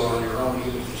 really well on your own,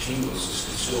 even if the team loses,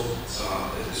 is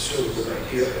still a good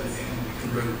idea, and you can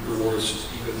bring rewards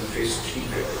even in the face of team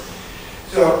failure.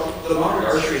 So the mounted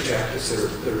archery tactics that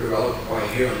are developed by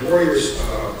Heian warriors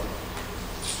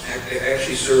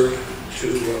actually serve to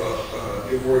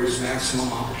give warriors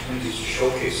maximum opportunities to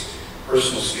showcase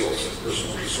personal skills and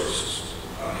personal resources,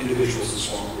 individuals and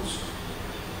small groups.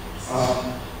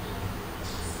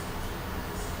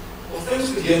 Well,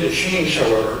 things begin to change,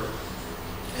 however,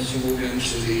 as you move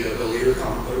into the later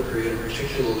Kamakura period, and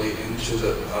particularly into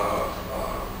the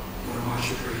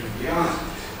Muromachi period and beyond.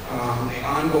 The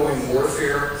ongoing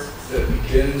warfare that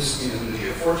begins in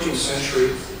the 14th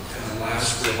century and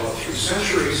lasts for about 3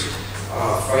 centuries,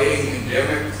 fighting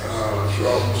endemic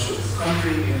throughout most of the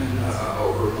country and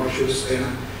over much of the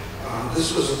span.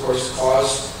 This was, of course,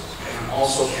 cause and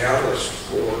also catalyst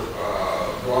for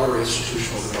broader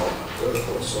institutional development,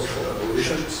 political and social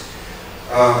evolution.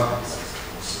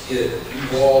 It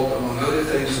involved, among other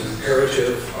things, an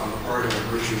imperative on the part of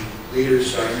emerging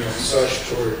leaders, daimyo and such,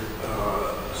 toward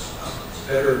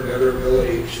better and better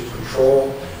ability to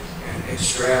control and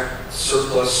extract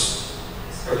surplus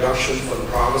production from the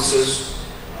provinces.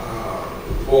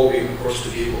 The goal being, of course, to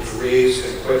be able to raise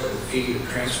and equip and feed and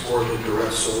transport and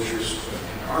direct soldiers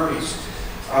and armies.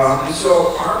 And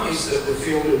so armies that were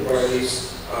fielded by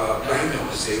these daimyo,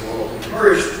 as they all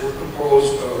emerged, were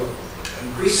composed of,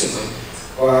 increasingly,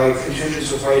 by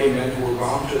contingents of fighting men who were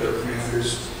bound to their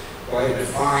commanders by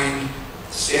defined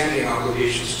standing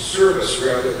obligations to service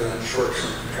rather than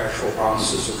short-term contractual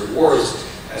promises of rewards,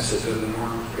 as had been the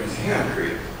norm during the Heian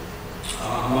period.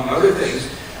 Among other things,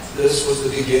 this was the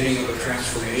beginning of a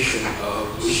transformation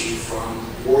of Bushi from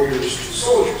warriors to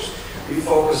soldiers,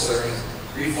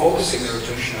 refocusing their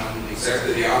attention on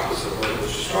exactly the opposite of what I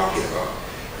was just talking about,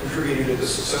 contributing to the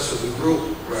success of the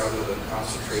group rather than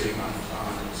concentrating on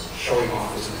showing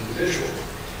off as an individual.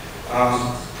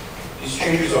 These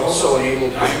changes also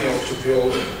enabled daimyo to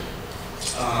build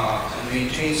and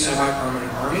maintain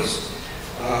semi-permanent armies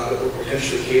that were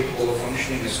potentially capable of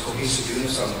functioning as cohesive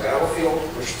units on the battlefield,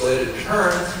 which led in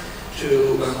turn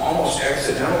to an almost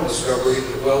accidental discovery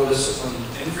that well-disciplined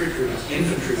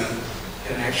infantrymen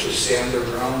can actually stand their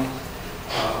ground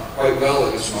quite well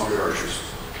against mounted archers.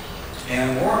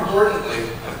 And more importantly,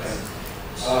 I think,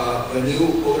 the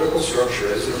new political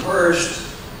structure as it emerged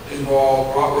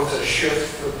brought with it a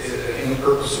shift in the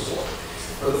purpose of war.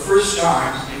 For the first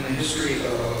time in the history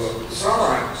of the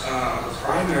samurai, the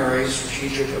primary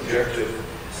strategic objective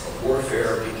of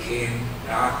warfare became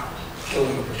not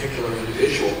killing a particular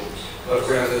individual, but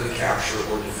rather the capture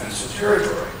or defense of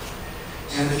territory.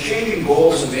 And the changing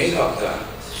goals and makeup then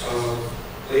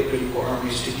of late medieval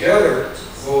armies together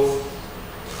both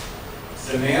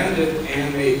demanded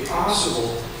and made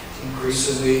possible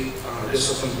increasingly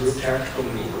disciplined group tactical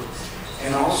maneuver,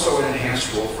 and also an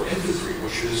enhanced role for infantry,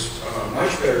 which is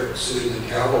much better suited than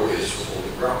cavalry is for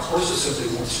holding ground. Horses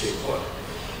simply won't stay put.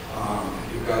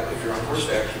 If you're on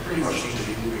horseback, you pretty much need to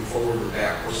be moving forward or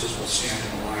back. Horses will stand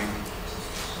in a line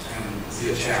and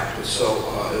be attacked. And so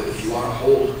if you want to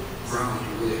hold ground,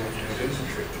 you really have to have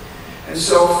infantry. And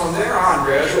so from there on,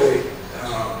 gradually,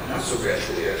 not so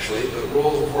gradually actually, the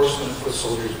role of horsemen and foot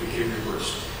soldiers became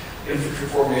reversed. Infantry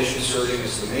formation serving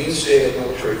as the mainstay of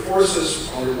military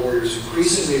forces, mounted warriors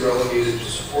increasingly relegated to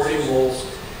supporting roles,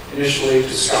 initially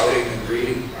to scouting and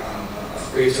raiding,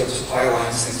 raids on supply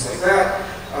lines, things like that,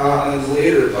 and then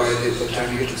later, by the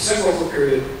time you get to the Sengoku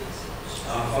period,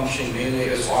 functioning mainly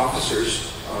as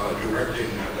officers directing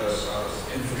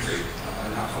infantry,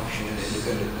 not functioning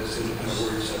as independent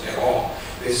warriors at all.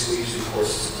 Basically using the horse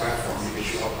as a platform to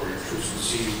get you up where your troops can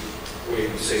see you,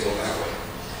 wave and sail that way.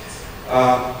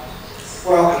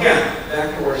 Well, again,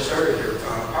 back to where I started here.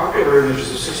 Popular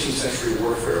images of 16th century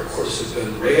warfare, of course, have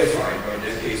been reified by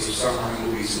decades of samurai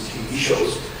movies and TV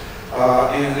shows.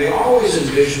 And they always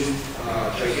envision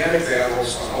gigantic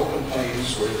battles on open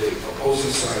plains where the opposing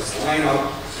sides line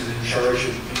up and then charge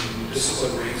in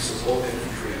disciplined ranks of both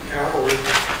infantry and cavalry.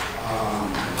 One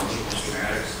of the most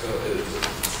dramatic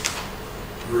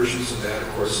versions of that, of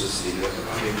course, is the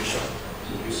Kangemusha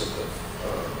movies of the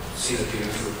scene at the end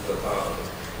of the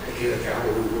Takeda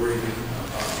cavalry warring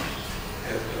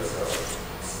at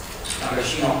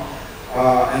Nagashino.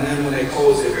 And then when they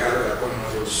close, they battle at one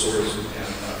another with swords and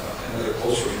other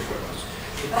close range weapons.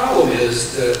 The problem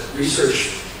is that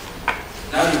research,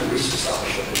 not even recent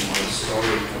scholarship anymore, this is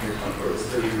already coming from the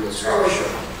 30-year-old scholarship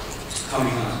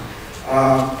coming on,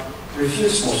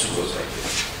 refutes most of those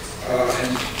ideas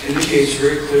and indicates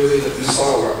very clearly that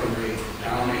missile weaponry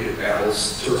dominated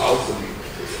battles throughout the Meiji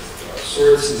period.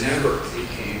 Swords never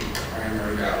became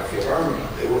primary battlefield armament.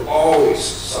 They were always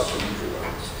supplementary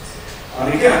weapons.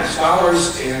 And again,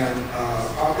 scholars and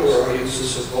popular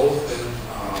audiences have both been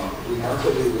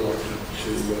remarkably reluctant to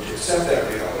accept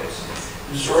that reality.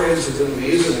 Historians have been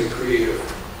amazingly creative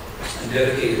and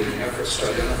dedicated in efforts to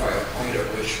identify a point at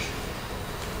which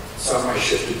samurai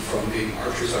shifted from being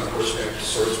archers on horseback to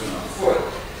swordsmen on foot.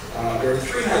 There are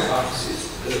three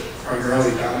hypotheses that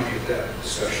primarily dominate that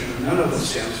discussion, and none of them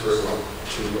stands very well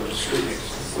to scrutiny,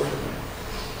 unfortunately.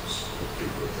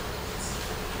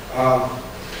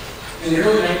 In the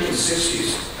early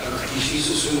 1960s,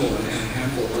 Ishibashi and a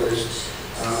handful of others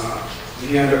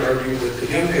began to argue that the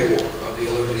Benkei War of the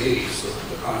 1180s,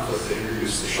 the conflict that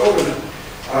introduced the shogunate,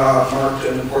 marked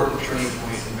an important turning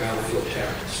point in battlefield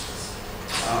tactics.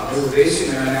 They were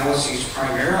basing their analyses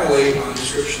primarily on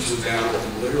descriptions of battle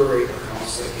and literary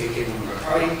accounts like Keikei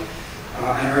Monogatari,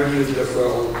 and argued that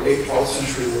while late 12th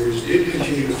century warriors did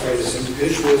continue to fight as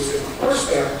individuals on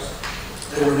horseback,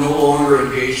 they were no longer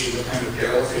engaged in the kind of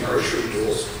galloping archery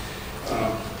duels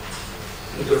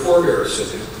that their forebears had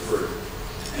preferred.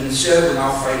 And instead, we're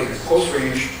now fighting at close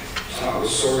range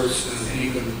with swords and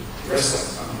even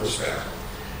wrestling on horseback.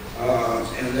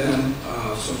 And then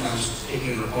sometimes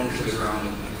taking an opponent to the ground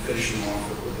and finishing them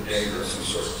off with a dagger of some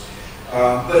sort.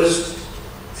 But as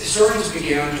historians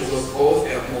began to look both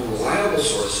at more reliable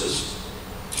sources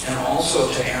and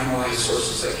also to analyze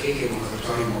sources like Keikei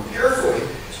Monogatari more carefully,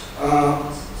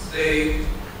 they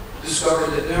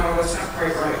discovered that no, that's not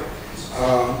quite right.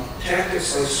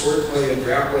 Tactics like swordplay and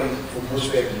grappling from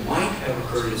horseback might have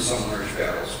occurred in some large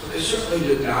battles, but they certainly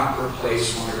did not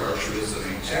replace modern archery as the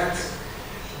main tactic.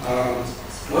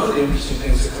 One of the interesting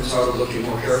things that comes out of looking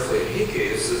more carefully at Heike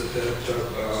is that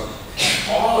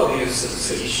all of the incidents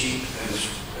that Ishii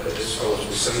and his fellows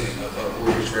were citing about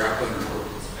warriors grappling or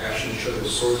bashing each other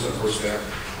with swords on horseback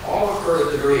all occurred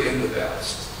at the very end of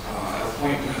battles, at a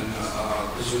point when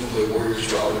presumably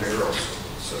warriors were out of arrows.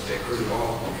 So if they could have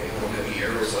all, okay, I don't have any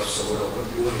arrows left, so what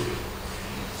do I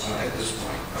do at this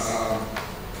point?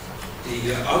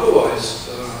 Otherwise,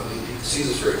 you can see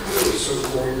this very clearly, certain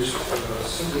warriors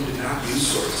simply did not use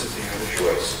swords if they had a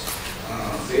choice.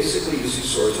 Basically using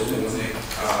swords only when they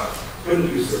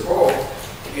couldn't use their bow,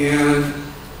 and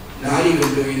not even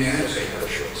doing that if they had a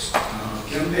choice.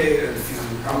 Genpei and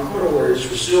Kamakura warriors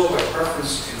were still, by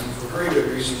preference and for very good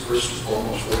reason, first and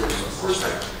foremost warriors on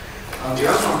horseback. The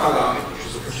Asuma Kagami, which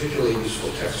is a particularly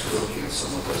useful text for looking at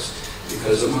some of this,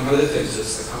 because among other things,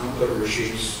 it's the Kamakura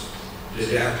regime's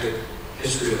didactic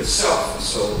history of itself, and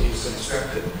so he's been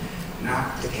expected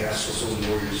not to cast his own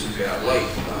warriors in bad light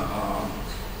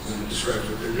when it describes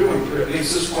what they're doing. But it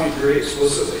makes this point very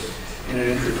explicitly in an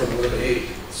entry from 1180.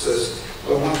 It says,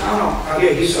 well, Makano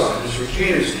Kagehisa and his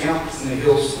retainers camped in the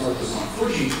hills north of Mount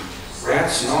Fuji.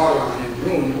 Rats gnawed on and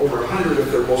ruined over 100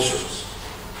 of their bowstrings.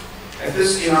 At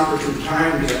this inopportune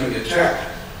time, the enemy attacked.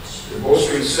 The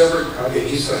bowstrings severed,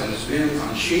 Kagehisa and his men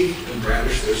unsheathed and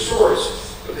brandished their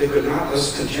swords, but they could not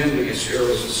thus contend against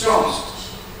arrows and stones.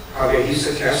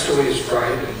 Kagehisa cast away his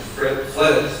pride and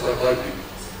fled like lightning.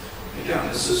 Again,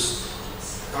 this is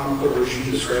Kamakura regime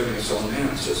describing its own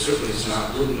man, so it certainly is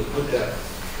not wouldn't have put that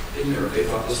in there if they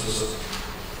thought this was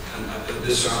a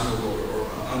dishonorable or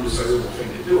undesirable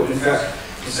thing to do. And in fact,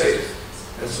 you can say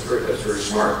that's very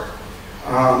smart.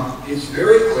 It's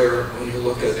very clear when you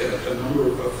look at a number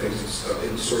of things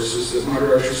in sources that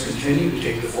modern archers continue to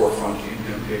take the forefront in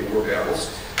Benkei war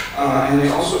battles, and they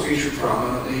also feature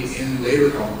prominently in later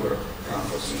Kamakura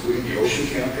conflicts, including the Ocean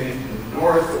Campaign in the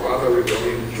north, the Wada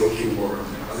Rebellion, the Joki War,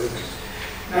 and other things.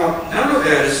 Now, none of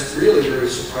that is really very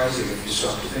surprising if you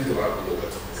stop to think about it a little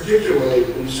bit, particularly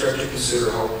when you start to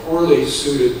consider how poorly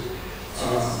suited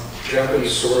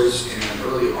Japanese swords and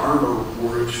early armor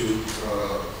were to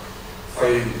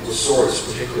fighting with swords,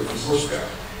 particularly from horseback.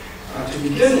 To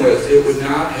begin with, it would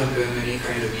not have been any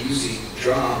kind of easy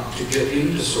job to get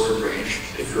into sword range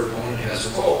if your opponent has a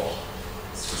bow,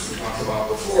 as we talked about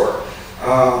before.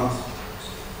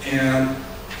 And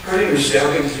cutting or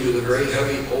stabbing through the very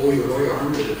heavy Oyoroi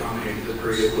armor that dominated the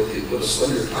period with a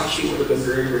slender tachi would have been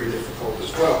very, very difficult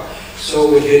as well. So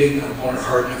would hitting an opponent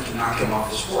hard enough to knock him off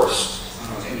his horse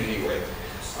in any way.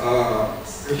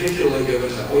 Particularly given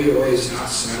that Oyoroi is not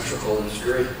symmetrical and is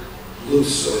very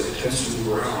loose, so it tends to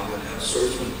move around. And a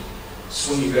swordsman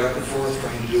swinging back and forth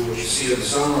trying to do what you see in the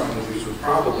samurai movies would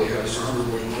probably have his armor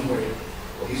going one way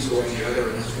while he's going the other,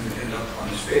 and he's going to end up on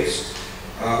his face.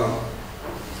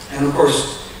 And of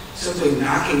course, simply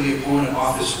knocking the opponent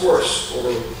off his horse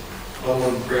or let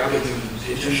alone grabbing him and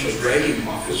intentionally dragging him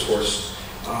off his horse,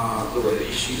 the way that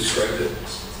Ishii described it,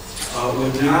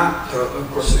 would not, of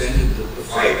course, have ended the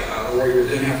fight. The warrior would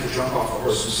then have to jump off the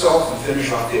horse himself and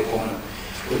finish off the opponent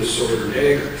with a sword or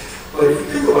dagger. But if you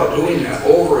think about doing that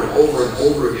over and over and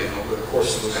over again over the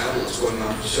course of a battle that's going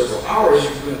on for several hours, you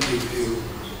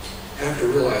have to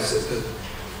realize that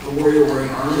the warrior wearing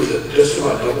armor that just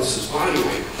about doubles his body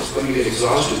weight is going to get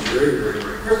exhausted very, very,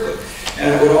 very quickly.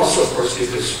 And it would also, of course,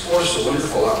 give his horse a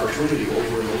wonderful opportunity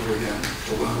over and over again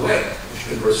to run away, which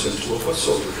converts him to a foot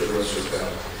soldier for the rest of the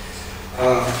battle.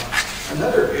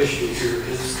 Another issue here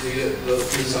is the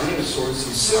design of swords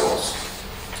themselves.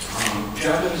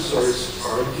 Japanese swords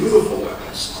are beautiful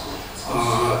weapons,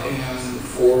 and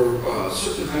for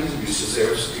certain kinds of uses they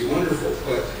are absolutely wonderful,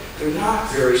 but they're not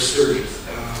very sturdy.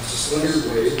 It's a slender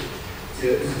blade.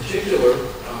 In particular,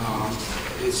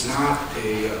 it's not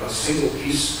a single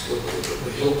piece with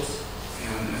the hilt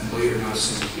and blade are not a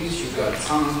single piece. You've got a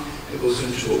tongue that goes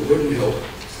into a wooden hilt,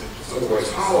 it's otherwise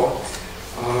hollow,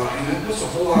 and that puts a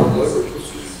whole lot of leverage.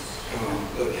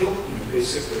 The hilt,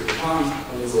 basically, the tongue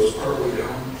only goes partway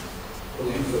down the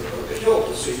length of the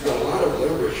hilt, so you've got a lot of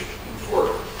leverage and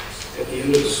torque at the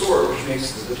end of the sword, which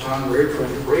makes the tongue very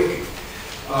prone to breaking.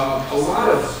 A lot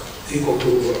of people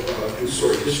who do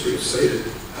sword history have cited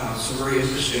some very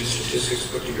interesting statistics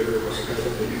put together by a guy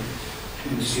that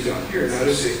you see down here,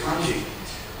 Naruse Kanji,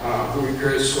 who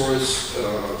repaired swords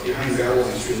behind battle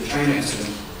lines during the China incident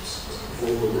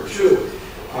before World War II.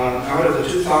 Out of the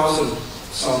 2,000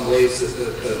 some blades that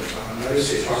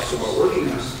Naruse talks about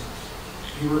working on,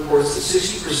 he reports that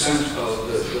 60% of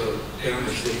the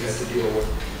damage that he had to deal with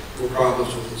were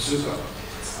problems with the tsuka.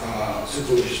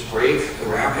 Tsuka would just break, the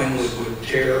wrapping would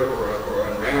tear or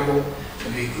unravel, the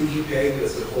meikuji peg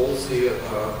that holds the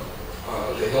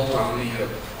hilt on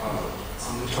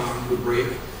the tongue would break.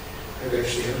 I've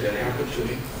actually had that happen to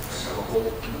me. I have a hole in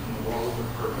the wall of an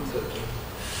apartment that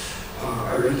I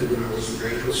rented when I was in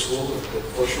graduate school, but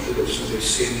fortunately there was somebody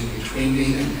standing between me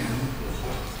and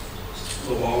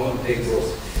the wall and the peg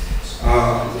broke.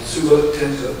 The tsuba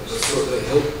tends to, the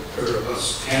hilt or the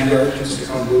handguard tends to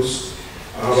come loose.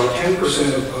 About 10%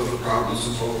 of the problems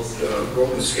involved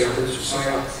broken scabbards or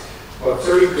psyop. About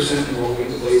 30% involving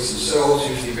the blades themselves,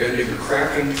 usually bending or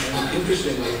cracking, and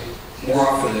interestingly, more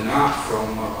often than not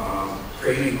from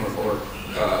training or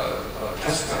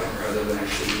test cutting rather than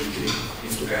actually getting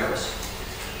into battle.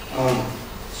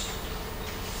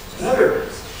 Another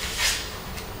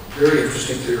very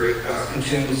interesting theory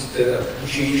contends that the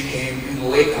change came in the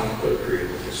late Kamakura period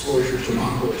with exposure to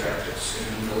Mongol tactics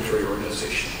and military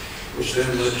organization, which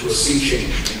then led to a sea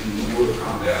change in mode of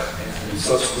combat and in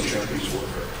subsequent Japanese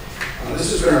warfare.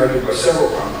 This has been argued by several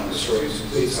prominent historians,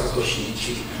 including Sato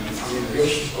Shinichi and Amino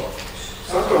Yoshiko.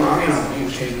 Sato and Amino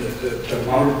maintain that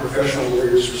modern professional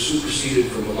warriors were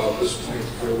superseded from about this point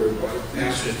forward by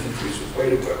massed infantries with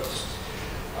weighted weapons.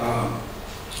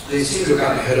 They seem to have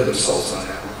gotten ahead of themselves on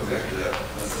that. We'll come back to that.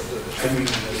 The timing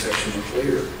on that is actually much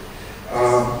later.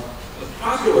 The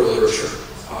popular literature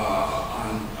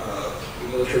on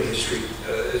military history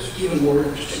is even more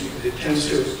interesting. It tends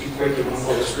to equate the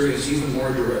Mongol experience even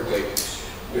more directly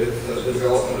with the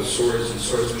development of swords and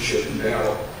swordsmanship in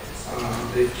battle.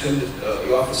 They tend to,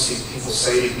 you often see people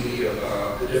citing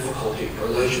the difficulty, or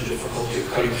alleged difficulty of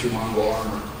cutting through Mongol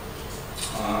armor,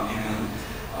 and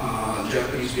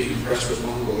Japanese being impressed with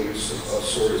Mongol use of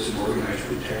swords and organized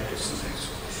route tactics and things.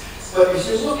 But if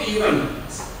you look even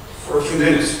for a few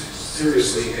minutes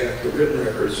seriously at the written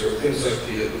records or things like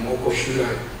the Moko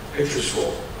Shudai picture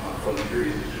scroll from the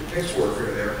period that depicts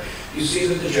warfare there, you see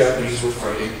that the Japanese were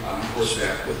fighting on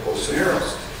horseback with bows and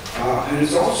arrows. And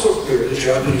it's also clear that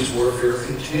Japanese warfare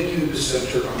continued to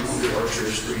center on wounded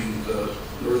archers during the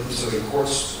North and Southern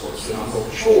Courts Wars, the Nanbo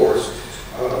Patrol Wars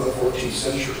of the 14th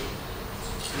century.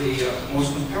 The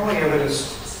most compelling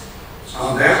evidence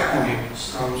on that point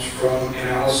comes from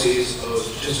analyses of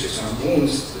statistics on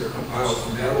wounds that are compiled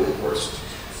from battle reports.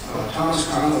 Thomas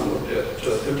Conlon looked at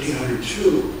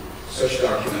 1,302 such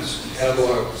documents and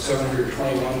cataloged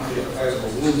 721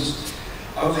 identifiable wounds.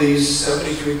 Of these,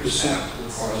 73%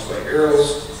 were caused by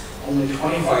arrows, only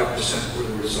 25% were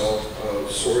the result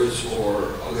of swords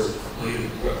or other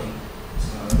bladed weapons.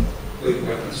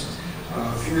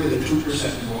 Fewer than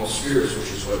 2% involved spears,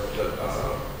 which is what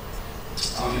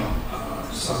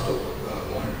Sato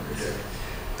wanted to predict.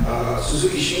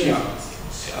 Suzuki Shinya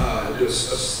did a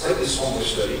slightly smaller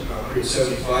study,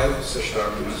 175 such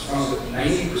documents, found that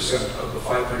 90% of the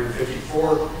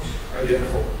 554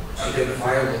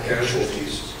 identifiable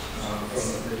casualties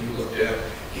that you looked at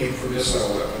came from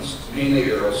missile weapons,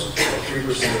 mainly arrows, 3%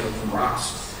 of them from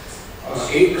rocks.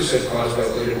 8% caused by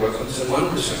bladed weapons, and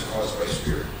 1% caused by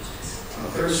spear.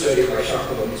 Third study by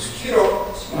Shakudo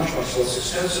Mitsukiro, much less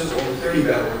extensive, only 30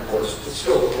 battle reports, but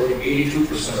still reporting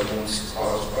 82% of wounds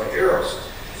caused by arrows.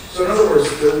 So in other words,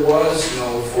 there was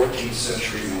no 14th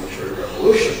century military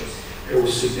revolution. There were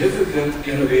significant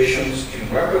innovations in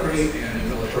weaponry and in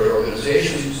military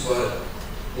organizations, but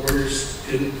warriors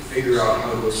didn't figure out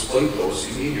how to exploit those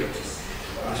immediately.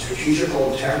 Strategical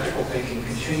and tactical thinking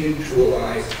continued to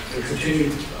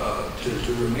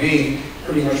remain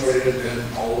pretty much what it had been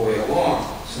all the way along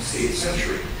since the 8th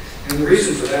century. And the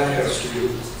reason for that has to do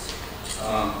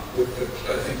with the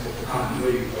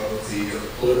continuity of the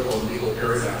political and legal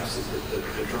paradigms that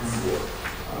determined war.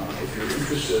 If you're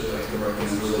interested, I can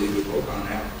recommend a really good book on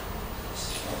that.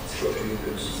 I'll show you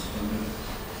this in a minute.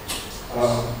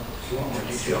 If you want more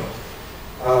detail.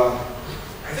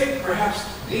 I think perhaps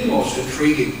the most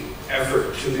intriguing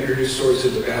effort to introduce swords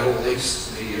into battle links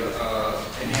the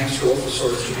enhanced role for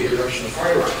swords to the introduction of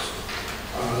firearms.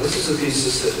 This is a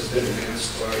thesis that has been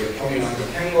advanced by Tominaga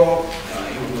Kengo,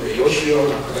 Imamura Yoshio,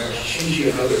 Nakabayashi Shinji,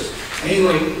 and others,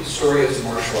 mainly historians of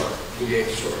martial art, Bugei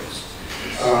historians.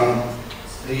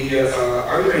 The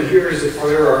argument here is that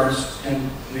firearms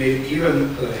made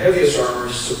even the heaviest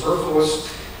armors superfluous,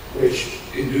 which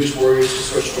induced warriors to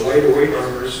switch to lighter weight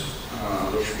armors,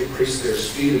 which increased their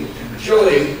speed and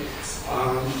agility,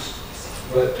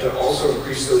 but also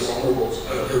increased their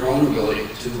vulnerability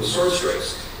to the sword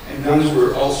strikes. And guns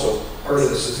were also part of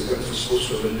this, as the guns were supposed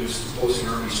to have induced opposing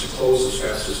armies to close as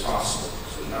fast as possible.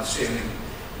 So not standing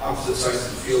opposite sides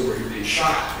of the field where you're being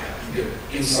shot, you get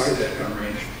inside that gun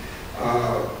range,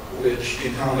 which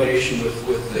in combination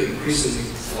with the increasingly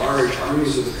large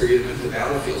armies of the period meant the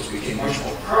battlefields became much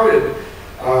more crowded,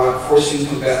 forcing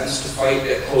combatants to fight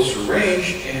at closer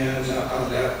range, and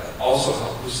that also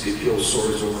helped boost the appeal of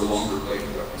swords over longer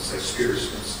bladed weapons like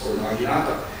spears or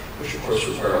naginata, which of course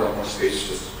require a lot more space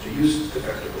to use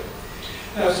effectively.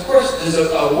 Now, of course, there's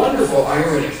a wonderful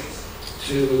irony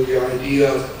to the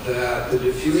idea that the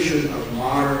diffusion of a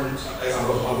modern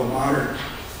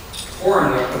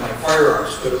foreign weapon like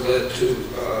firearms could have led to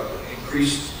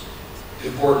increased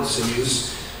importance and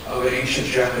use of an ancient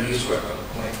Japanese weapon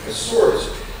like swords.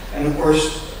 And of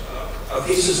course, a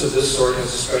thesis of this sort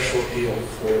has a special appeal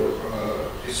for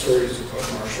historians of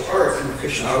martial art and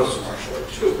aficionados of martial art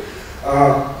too.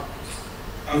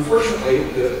 Unfortunately,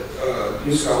 the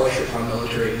new scholarship on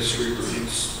military history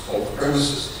refutes all the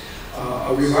premises.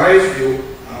 A revised view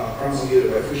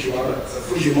promulgated by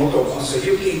Fujimoto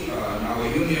Masayuki,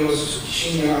 Naoyumi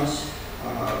Tsukishima,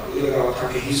 Uegawa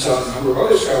Takehisa, and a number of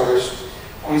other scholars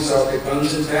points out that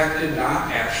guns, in fact, did not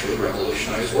actually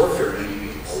revolutionize warfare in any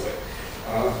meaningful way.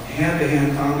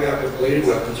 Hand-to-hand combat with bladed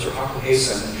weapons, or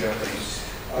hakuheisen in Japanese,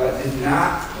 did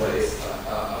not play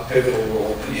a pivotal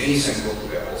role in any single of the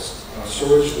battles.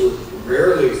 Swords were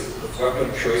rarely the weapon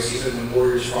of choice, even when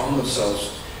warriors found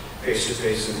themselves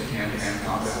face-to-face in hand-to-hand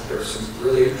combat. There are some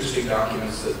really interesting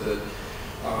documents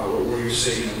where warriors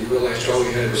say, we realized all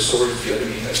we had was swords, the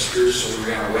enemy had spears, so we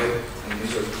ran away. And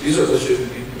these are listed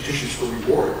in petitions for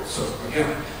reward. So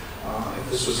again, if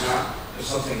this was not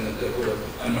something that would have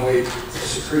annoyed a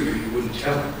superior, you wouldn't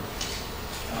tell him.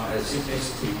 It makes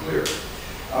it pretty clear.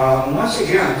 Once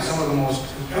again, some of the most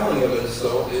compelling evidence,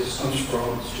 though, comes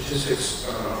from statistics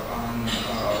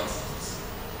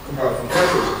compiled from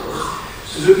pressure reports.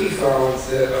 Suzuki found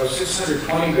that of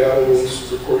 620 battle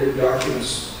wounds recorded in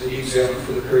documents that he examined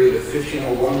for the period of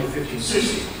 1501 to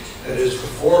 1560, that is,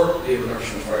 before the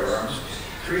introduction of firearms,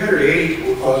 380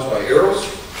 were caused by arrows,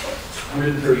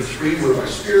 133 were by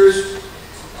spears,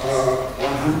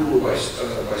 100 were by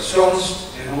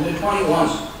stones, and only 21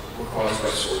 were caused by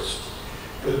swords.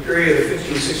 For the period of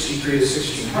 1563 to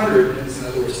 1600, in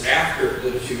other words, after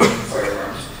the diffusion of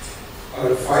firearms, out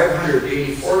of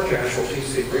 584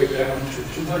 casualties, they break down to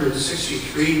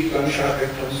 263 gunshot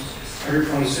victims,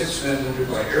 126 men wounded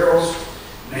by arrows,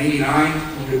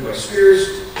 99 wounded by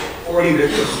spears, 40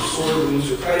 victims of sword wounds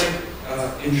or cutting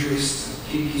injuries,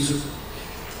 30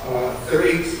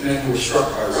 men who were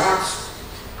struck by rocks,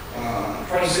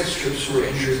 26 troops who were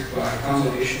injured by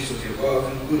combinations of the above,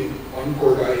 including one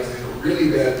poor guy who had a really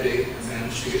bad day and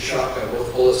managed to get shot by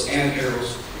both bullets and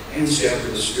arrows and stabbed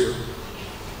with a spear.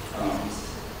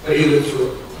 But he lived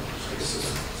through it. I guess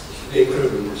the day could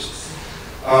have been worse.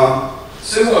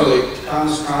 Similarly,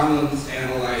 Thomas Conlon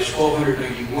analyzed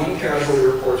 1,291 casualty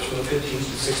reports from the 15th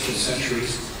and 16th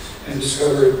centuries and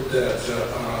discovered that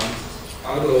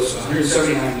out of those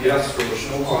 179 deaths for which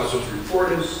no cause was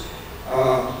reported,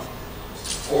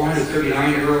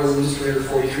 439 arrow wounds,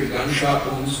 343 gunshot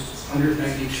wounds,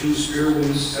 192 spear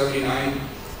wounds, 79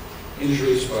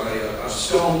 injuries by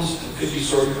stones and 50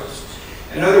 sword cuts.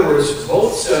 In other words,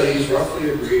 both studies roughly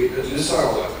agreed that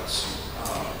missile weapons,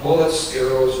 bullets,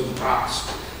 arrows, and rocks,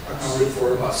 accounted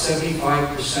for about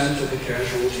 75% of the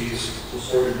casualties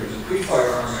reported during the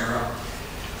pre-firearm era,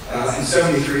 and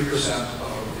 73%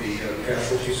 of the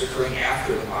casualties occurring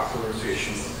after the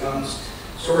popularization of guns.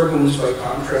 Sword wounds, by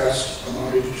contrast,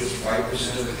 amounted to just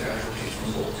 5% of the casualties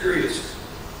from both periods.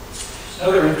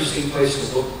 Another interesting place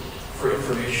to look for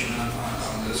information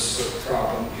on this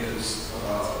problem is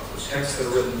the texts that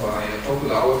are written by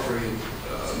Kokugakuin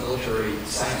military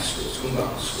science schools,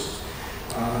 Gunbaku schools.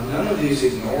 None of these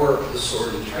ignore the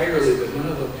sword entirely, but none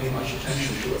of them pay much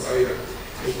attention to it either.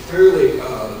 Clearly,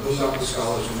 the Gunbaku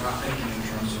scholars are not thinking in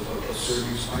terms of sword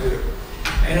use either.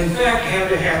 And in fact,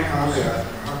 hand-to-hand combat,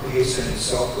 Hakuheisen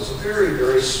itself was a very,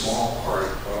 very small part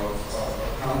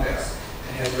of combat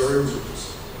and had very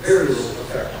little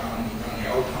effect on the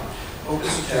outcome.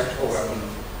 Focus of tactical weapon,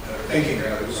 thinking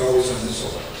rather, was always on missile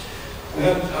weapons.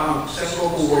 When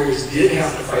Sengoku warriors did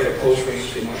have to fight at close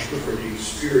range, they much preferred to use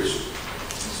spears.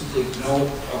 Simply no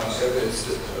evidence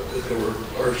that there were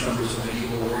large numbers of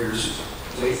medieval warriors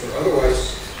late or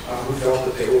otherwise who felt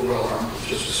that they were well armed with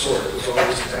just a sword. It was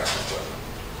always a tactical weapon.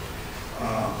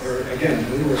 There are, again,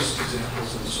 numerous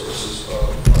examples in the sources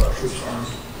of troops armed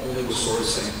only with swords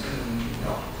saying,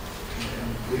 no,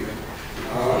 and leaving.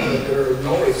 There are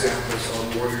no examples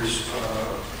of warriors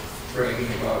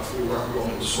bragging about we weren't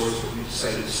going with swords, but we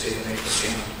decided to stay and make a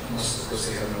stand, unless, of course,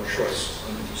 they had no choice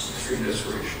in extreme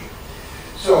desperation.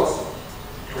 So,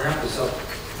 to wrap this up,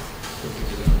 we're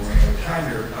running out of time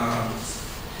here.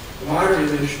 The modern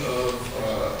image of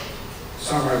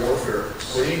samurai warfare,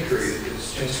 or any period,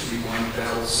 tends to be one of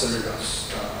battles centered on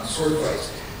sword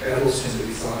fights. Battles tend to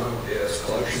be thought of as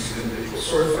collections of individual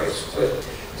sword fights, but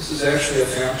this is actually a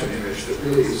phantom image that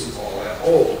really isn't all that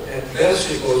old. At best,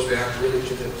 it goes back really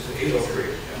to the Edo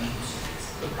period. And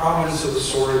the prominence of the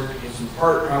sword is in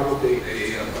part probably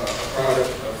a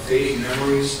product of fading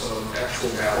memories of actual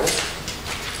battles.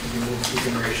 If you move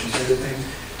 2 generations into things,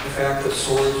 the fact that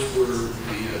swords were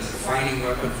the defining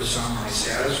weapon for samurai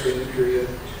status during the period,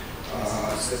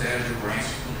 it's the badge of rank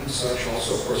and such.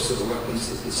 Also, of course, they're the weapons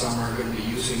that the samurai are going to be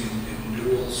using in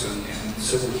duels and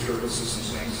civil disturbances and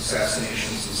things,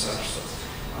 assassinations and such. So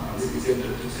we begin to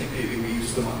think maybe we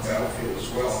use them on the battlefield as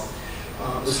well.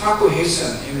 This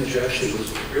Hakuheisen image actually was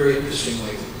very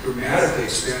interestingly, dramatically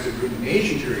expanded during the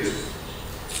Meiji period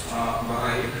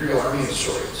by Imperial Army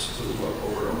historians who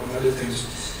were, among other things,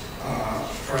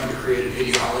 trying to create an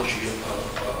ideology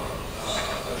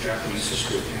of Japanese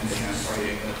history of hand-to-hand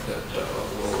fighting that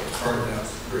will part of that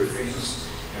very famous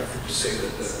effort to say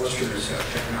that Westerners have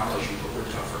technology, but we're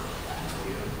tougher.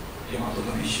 We have Yamato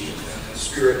Damishi and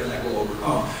spirit, and that will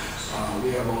overcome.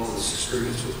 We have all of this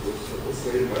experience with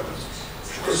bladed weapons.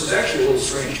 Which, of course, is actually a little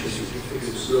strange because you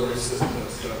realize that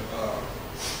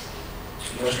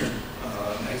Western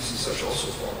knights and such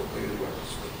also fought with bladed weapons.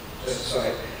 But that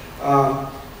aside.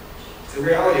 The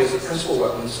reality is the principal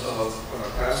weapons of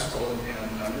classical and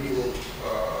medieval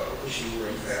Bushi were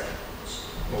in fact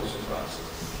most advanced.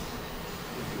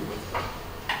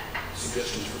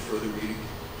 Suggestions for further reading?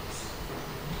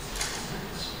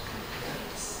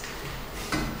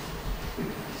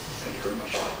 Thank you very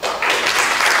much.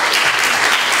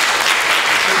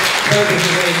 そうです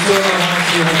ね、貴重なお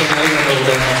話、本当にありがとうご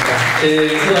ざいました。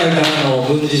古代からの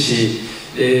軍事史、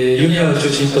弓矢を中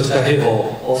心とした兵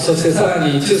法、そしてさら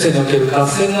に中世における合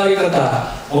戦の在り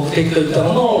方、目的といった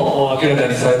ものを明らか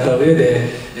にされた上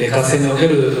で、合戦におけ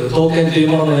る刀剣という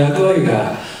ものの役割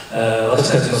が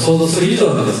私たちの想像する以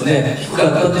上にですね、低か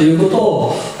ったということ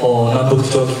を南北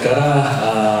朝期か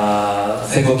ら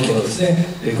戦国期のですね、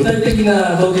具体的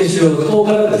な統計資料等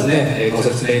からですね、ご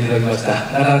説明いただきました。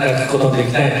なかなか聞くことので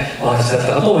きないお話だっ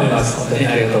たかと思います。本当に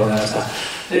ありがとうございました。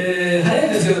早い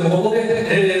んですけれども、ここ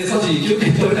で、少し休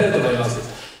憩取りたいと思います。